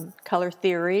on color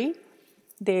theory.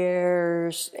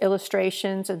 There's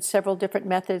illustrations and several different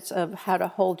methods of how to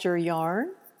hold your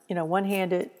yarn,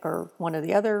 one-handed or one or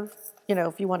the other,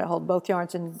 if you want to hold both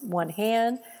yarns in one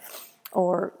hand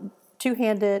or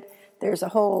two-handed. There's a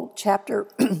whole chapter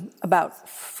about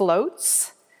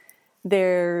floats.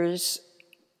 There's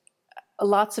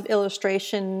lots of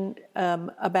illustration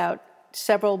about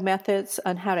several methods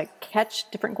on how to catch,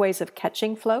 different ways of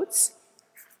catching floats.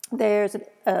 There's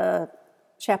a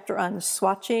chapter on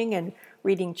swatching and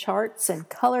reading charts and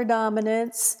color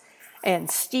dominance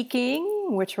and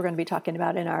steeking, which we're going to be talking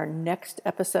about in our next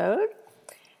episode.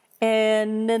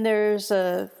 And then there's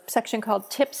a section called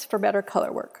Tips for Better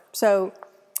Color Work. So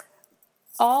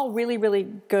all really, really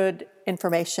good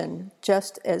information,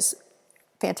 just as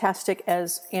fantastic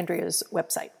as Andrea's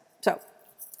website. So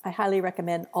I highly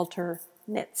recommend Alter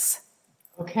Knits.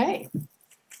 Okay.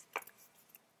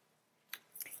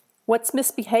 What's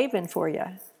misbehaving for you?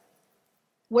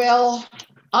 Well,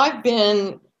 I've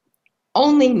been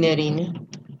only knitting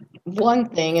one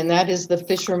thing, and that is the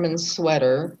fisherman's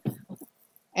sweater.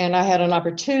 And I had an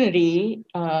opportunity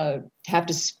to have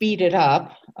to speed it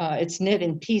up. It's knit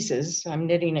in pieces. I'm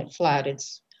knitting it flat.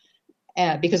 It's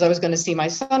because I was going to see my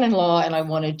son-in-law, and I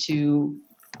wanted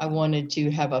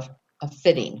to have a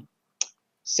fitting.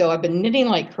 So I've been knitting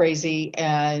like crazy,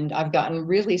 and I've gotten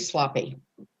really sloppy.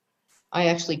 I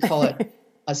actually call it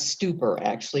a stupor,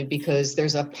 actually, because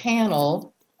there's a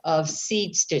panel of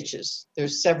seed stitches.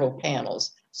 There's several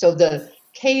panels. So the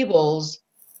cables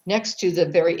next to the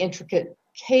very intricate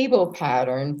cable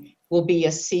pattern will be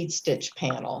a seed stitch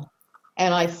panel.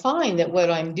 And I find that what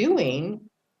I'm doing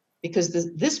because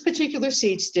this particular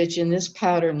seed stitch in this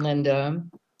pattern, Linda,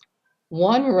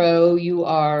 one row you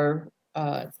are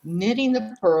knitting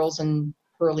the purls and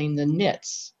purling the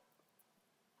knits.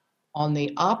 On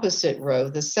the opposite row,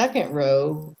 the second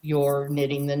row, you're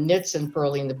knitting the knits and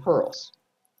purling the purls.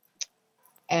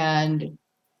 And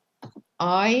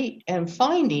I am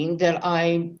finding that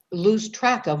I lose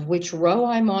track of which row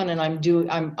I'm on, and I'm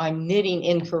knitting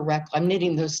incorrect. I'm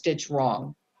knitting the stitch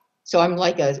wrong. So I'm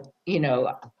like I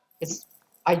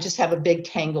just have a big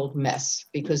tangled mess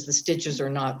because the stitches are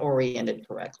not oriented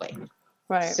correctly.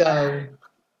 Right. So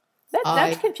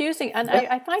that's confusing, and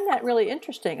I find that really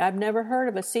interesting. I've never heard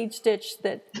of a seed stitch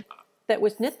that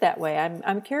was knit that way.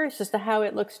 I'm curious as to how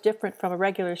it looks different from a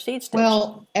regular seed stitch.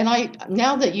 Well, and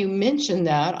now that you mention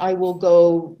that, I will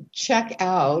go check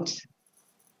out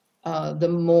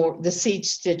the seed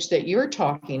stitch that you're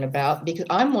talking about, because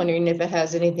I'm wondering if it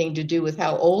has anything to do with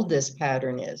how old this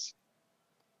pattern is.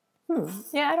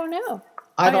 Yeah, I don't know.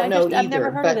 I don't know either. I've never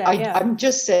heard of that. Yeah. I'm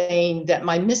just saying that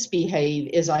my misbehave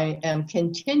is I am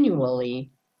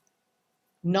continually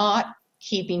not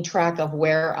keeping track of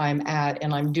where I'm at,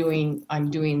 and I'm doing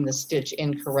the stitch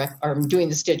incorrect, or I'm doing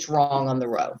the stitch wrong on the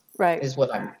row. Right. Is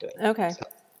what I'm doing. Okay.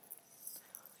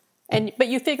 So. But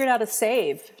you figured out a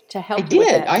save to help. I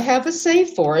did. I have a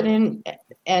save for it, and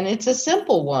it's a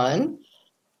simple one,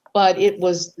 but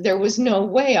there was no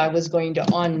way I was going to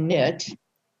unknit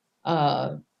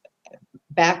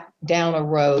back down a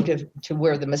row to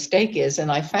where the mistake is,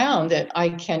 and I found that I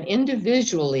can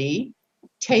individually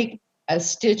take a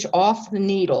stitch off the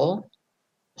needle,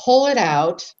 pull it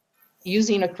out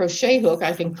using a crochet hook.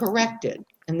 I can correct it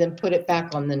and then put it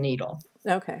back on the needle.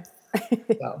 Okay.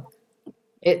 So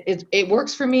it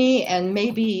works for me, and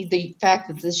maybe the fact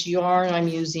that this yarn I'm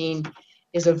using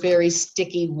is a very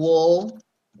sticky wool.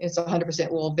 It's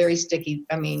 100% wool, very sticky.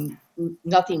 I mean,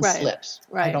 nothing slips.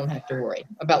 Right. I don't have to worry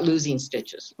about losing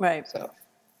stitches. Right. So,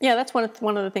 yeah, that's one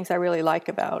of the things I really like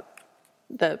about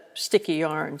the sticky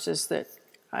yarns is that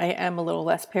I am a little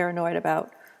less paranoid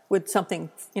about with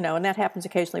something, and that happens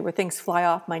occasionally where things fly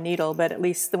off my needle, but at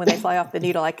least when they fly off the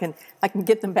needle, I can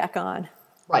get them back on.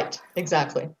 Right,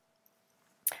 exactly.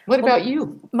 What about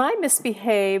you? My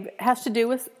misbehave has to do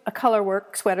with a color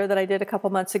work sweater that I did a couple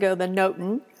months ago, the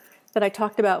Noten, that I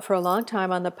talked about for a long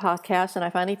time on the podcast, and I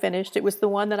finally finished. It was the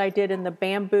one that I did in the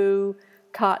bamboo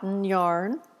cotton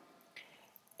yarn.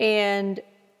 And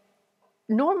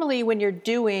normally when you're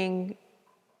doing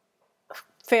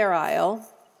Fair Isle,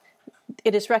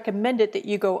 it is recommended that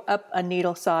you go up a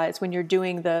needle size when you're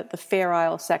doing the Fair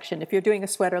Isle section. If you're doing a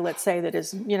sweater, let's say, that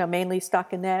is mainly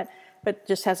stockinette, but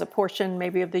just has a portion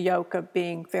maybe of the yoke of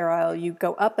being Fair Isle, you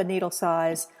go up a needle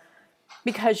size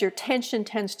because your tension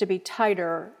tends to be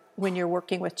tighter when you're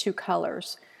working with two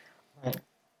colors. Right.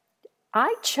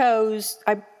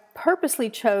 I purposely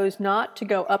chose not to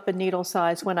go up a needle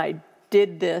size when I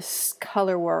did this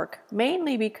color work,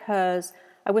 mainly because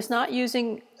I was not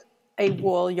using a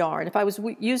wool yarn. If I was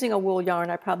using a wool yarn,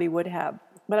 I probably would have.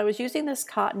 But I was using this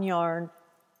cotton yarn,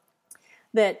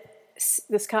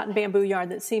 this cotton bamboo yarn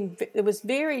that it was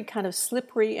very kind of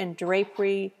slippery and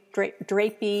drapey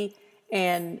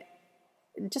and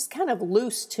just kind of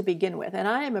loose to begin with. And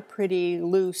I am a pretty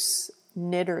loose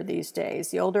knitter these days.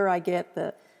 The older I get,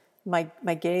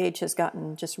 my gauge has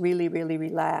gotten just really, really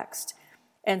relaxed.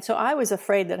 And so I was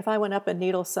afraid that if I went up a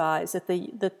needle size, that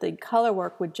the color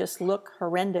work would just look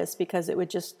horrendous because it would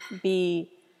just be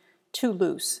too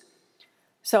loose.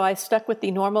 So I stuck with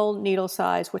the normal needle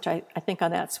size, which I think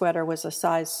on that sweater was a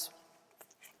size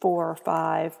 4 or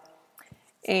 5.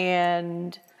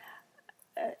 And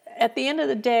at the end of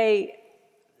the day,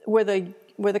 where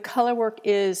the color work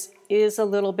is a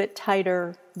little bit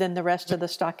tighter than the rest of the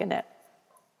stockinette.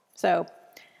 So,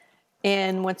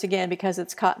 and once again, because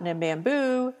it's cotton and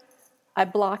bamboo, I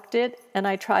blocked it and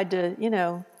I tried to,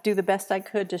 do the best I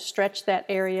could to stretch that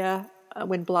area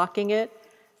when blocking it.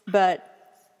 But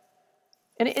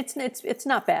it's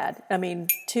not bad. I mean,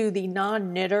 to the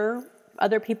non-knitter,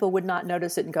 other people would not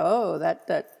notice it and go, "Oh,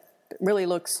 that really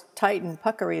looks tight and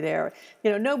puckery there."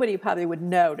 Nobody probably would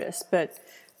notice, but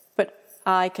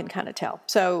I can kind of tell.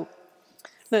 So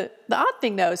the odd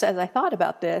thing, though, is as I thought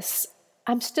about this,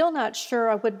 I'm still not sure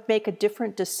I would make a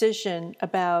different decision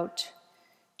about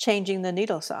changing the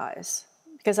needle size,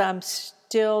 because I'm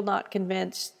still not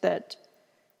convinced that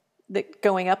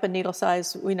going up a needle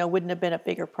size, wouldn't have been a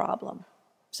bigger problem.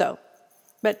 So,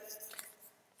 but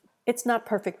it's not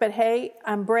perfect. But hey,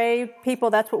 I'm brave.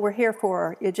 People, that's what we're here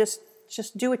for. You just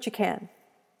do what you can.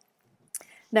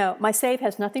 Now, my save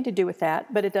has nothing to do with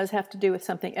that, but it does have to do with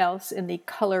something else in the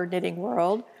color knitting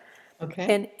world. Okay.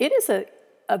 And it is a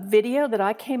video that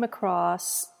I came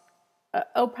across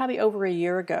probably over a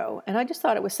year ago. And I just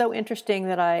thought it was so interesting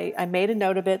that I made a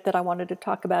note of it, that I wanted to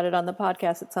talk about it on the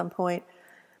podcast at some point.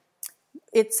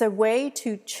 It's a way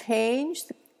to change,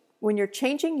 when you're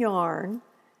changing yarn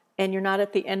and you're not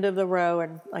at the end of the row,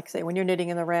 and like I say, when you're knitting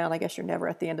in the round, I guess you're never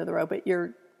at the end of the row, but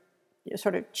you're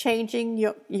sort of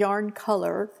changing yarn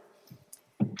color.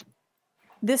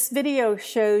 This video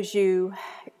shows you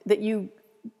that you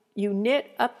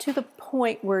knit up to the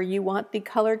point where you want the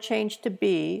color change to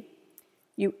be.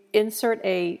 You insert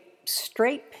a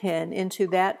straight pin into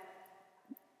that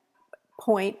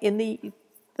point in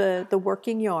the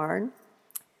working yarn.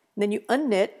 And then you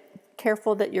unknit,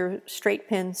 careful that your straight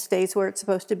pin stays where it's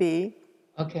supposed to be.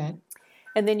 Okay.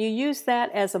 And then you use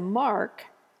that as a mark.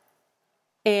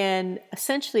 And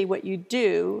essentially what you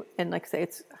do, and like I say,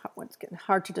 it's getting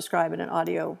hard to describe in an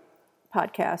audio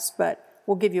podcast, but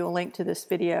we'll give you a link to this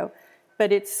video.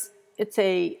 But it's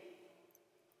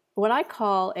what I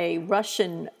call a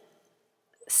Russian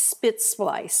spit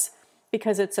splice,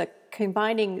 because it's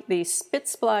combining the spit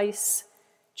splice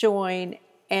join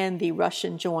and the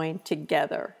Russian join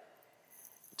together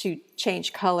to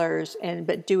change colors,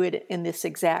 but do it in this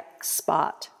exact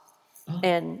spot. Oh.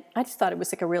 And I just thought it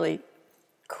was like a really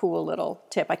cool little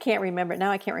tip. I can't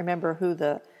remember who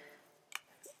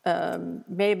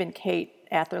may have been Kate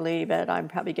Atherley, but I'm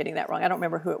probably getting that wrong. I don't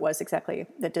remember who it was exactly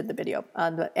that did the video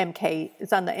on the MK.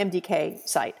 It's on the MDK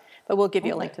site, but we'll give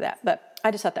you a link to that. But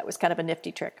I just thought that was kind of a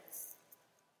nifty trick.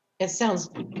 It sounds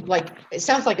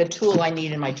like a tool I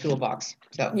need in my toolbox.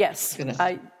 So yes,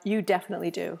 you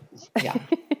definitely do. Yeah.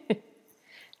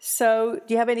 So,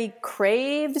 do you have any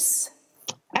craves?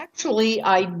 Actually,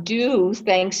 I do,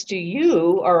 thanks to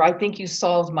you, or I think you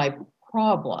solved my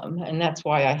problem, and that's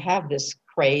why I have this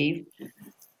crave.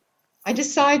 I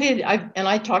decided, and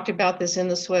I talked about this in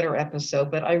the sweater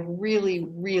episode, but I really,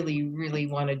 really, really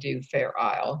want to do Fair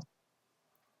Isle,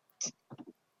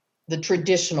 the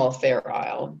traditional Fair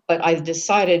Isle. But I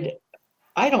decided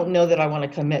I don't know that I want to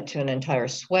commit to an entire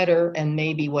sweater, and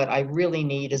maybe what I really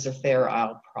need is a Fair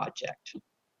Isle project.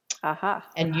 Aha.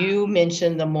 And you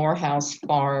mentioned the Morehouse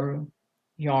Farm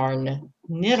yarn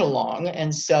knit along,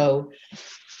 and so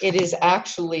it is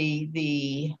actually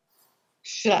the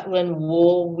Shetland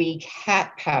Wool Week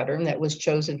hat pattern that was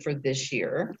chosen for this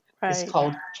year. Right. It's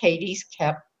called Katie's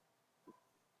Kep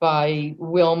by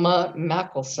Wilma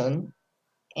Mackelson,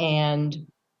 and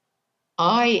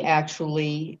I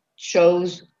actually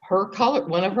chose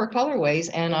one of her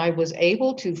colorways, and I was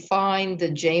able to find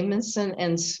the Jamison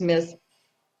and Smith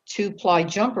 2-ply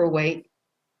jumper weight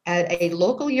at a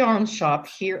local yarn shop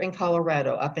here in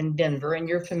Colorado, up in Denver, and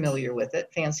you're familiar with it,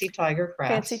 Fancy Tiger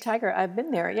Crafts. Fancy Tiger, I've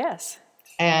been there, yes.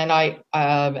 And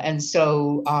and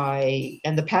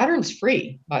the pattern's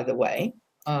free, by the way.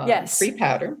 Yes. Free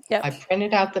pattern. Yep. I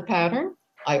printed out the pattern.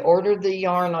 I ordered the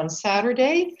yarn on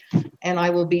Saturday, and I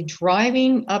will be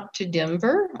driving up to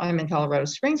Denver. I'm in Colorado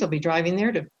Springs. I'll be driving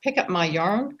there to pick up my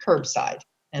yarn curbside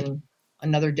in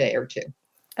another day or two.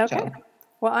 Okay. So,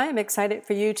 well, I am excited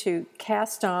for you to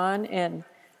cast on and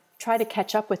try to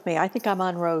catch up with me. I think I'm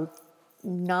on row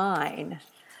 9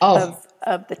 of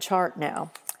the chart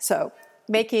now. So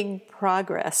making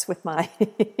progress with my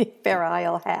Fair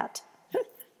Isle hat.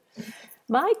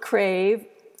 My crave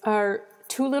are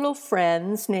 2 little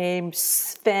friends named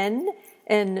Sven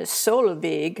and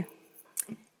Solveig.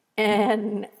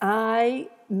 And I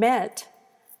met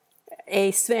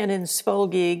a Sven and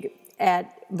Solveig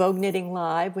at Vogue Knitting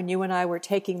Live when you and I were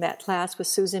taking that class with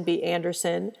Susan B.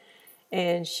 Anderson.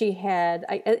 And she had,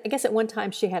 I guess at one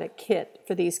time she had a kit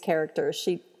for these characters.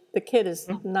 The kit is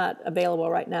not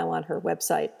available right now on her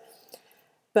website.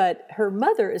 But her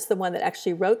mother is the one that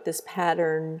actually wrote this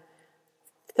pattern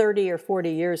 30 or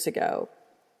 40 years ago.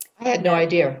 I had no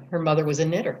idea her mother was a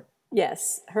knitter.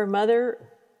 Yes, her mother,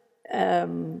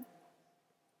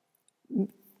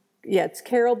 it's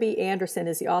Carol B. Anderson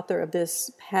is the author of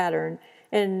this pattern.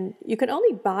 And you can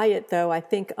only buy it, though, I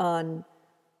think, on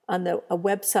a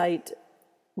website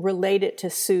related to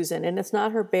Susan. And it's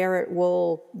not her Barrett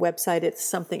Wool website, it's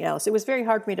something else. It was very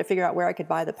hard for me to figure out where I could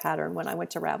buy the pattern when I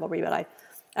went to Ravelry, but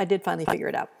I did finally figure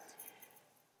it out.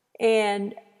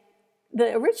 And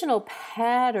the original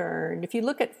pattern, if you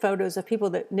look at photos of people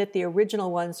that knit the original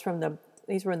ones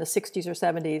these were in the 60s or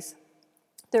 70s,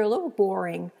 they're a little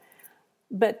boring.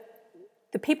 But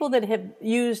the people that have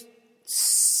used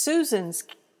Susan's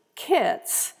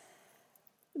kits,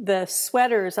 the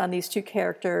sweaters on these 2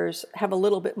 characters have a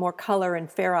little bit more color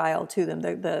and Fair Isle to them.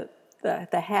 The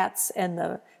hats and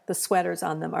the sweaters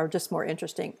on them are just more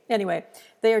interesting. Anyway,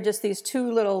 they are just these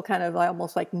 2 little kind of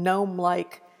almost like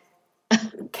gnome-like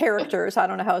characters. I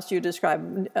don't know how else you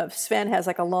describe them. Sven has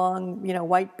like a long,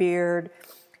 white beard,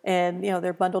 and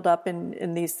they're bundled up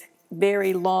in these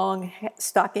very long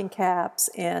stocking caps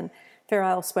and Fair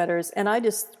Isle sweaters. And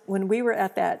when we were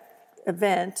at that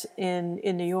event in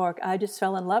New York, I just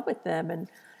fell in love with them. And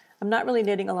I'm not really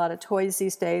knitting a lot of toys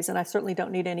these days, and I certainly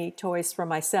don't need any toys for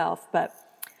myself. But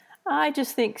I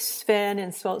just think Sven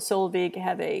and Solveig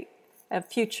have a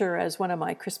future as one of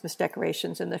my Christmas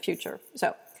decorations in the future.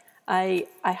 So I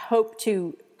hope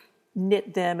to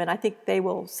knit them, and I think they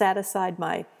will satisfy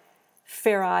my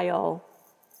Fair Isle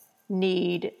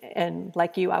need. And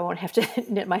like you, I won't have to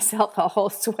knit myself a whole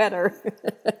sweater.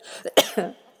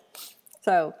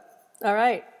 So, all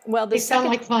right. Well, they sound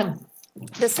like fun.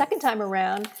 The second time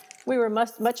around, we were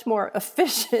much more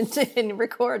efficient in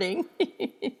recording.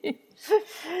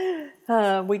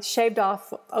 We shaved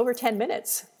off over 10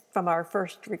 minutes from our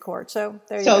first record. So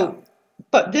there you go.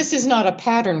 But this is not a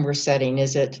pattern we're setting,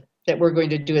 is it? That we're going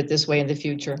to do it this way in the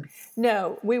future?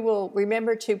 No, we will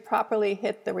remember to properly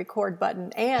hit the record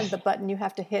button and the button you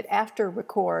have to hit after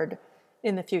record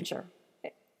in the future.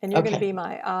 And you're going to be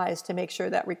my eyes to make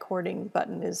sure that recording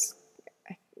button is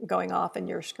going off in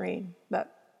your screen.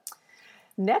 But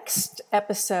next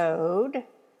episode,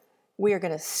 we are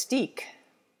going to steek.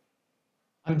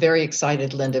 I'm very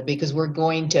excited, Linda, because we're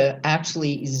going to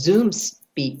actually Zoom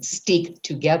steek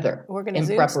together. We're going to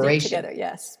Zoom steek together,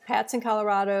 yes. Pat's in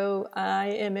Colorado. I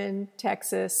am in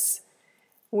Texas.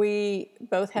 We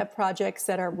both have projects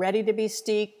that are ready to be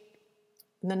steeked.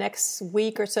 In the next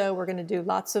week or so, we're going to do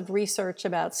lots of research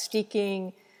about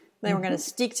steeking. Then we're going to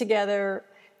steek together.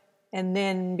 And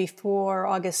then before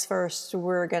August 1st,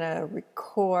 we're going to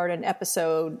record an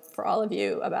episode for all of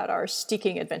you about our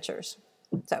steeking adventures.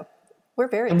 So we're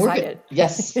very excited.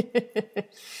 Yes.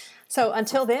 So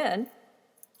until then.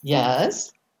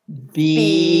 Yes.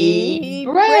 Be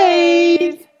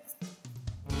brave.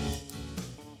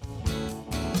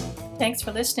 Thanks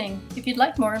for listening. If you'd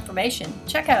like more information,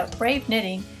 check out Brave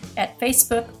Knitting at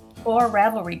Facebook or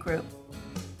Ravelry Group.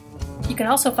 You can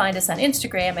also find us on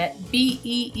Instagram at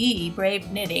BEE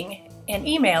Brave Knitting and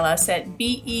email us at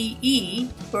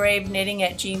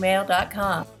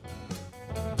beebravenitting@gmail.com.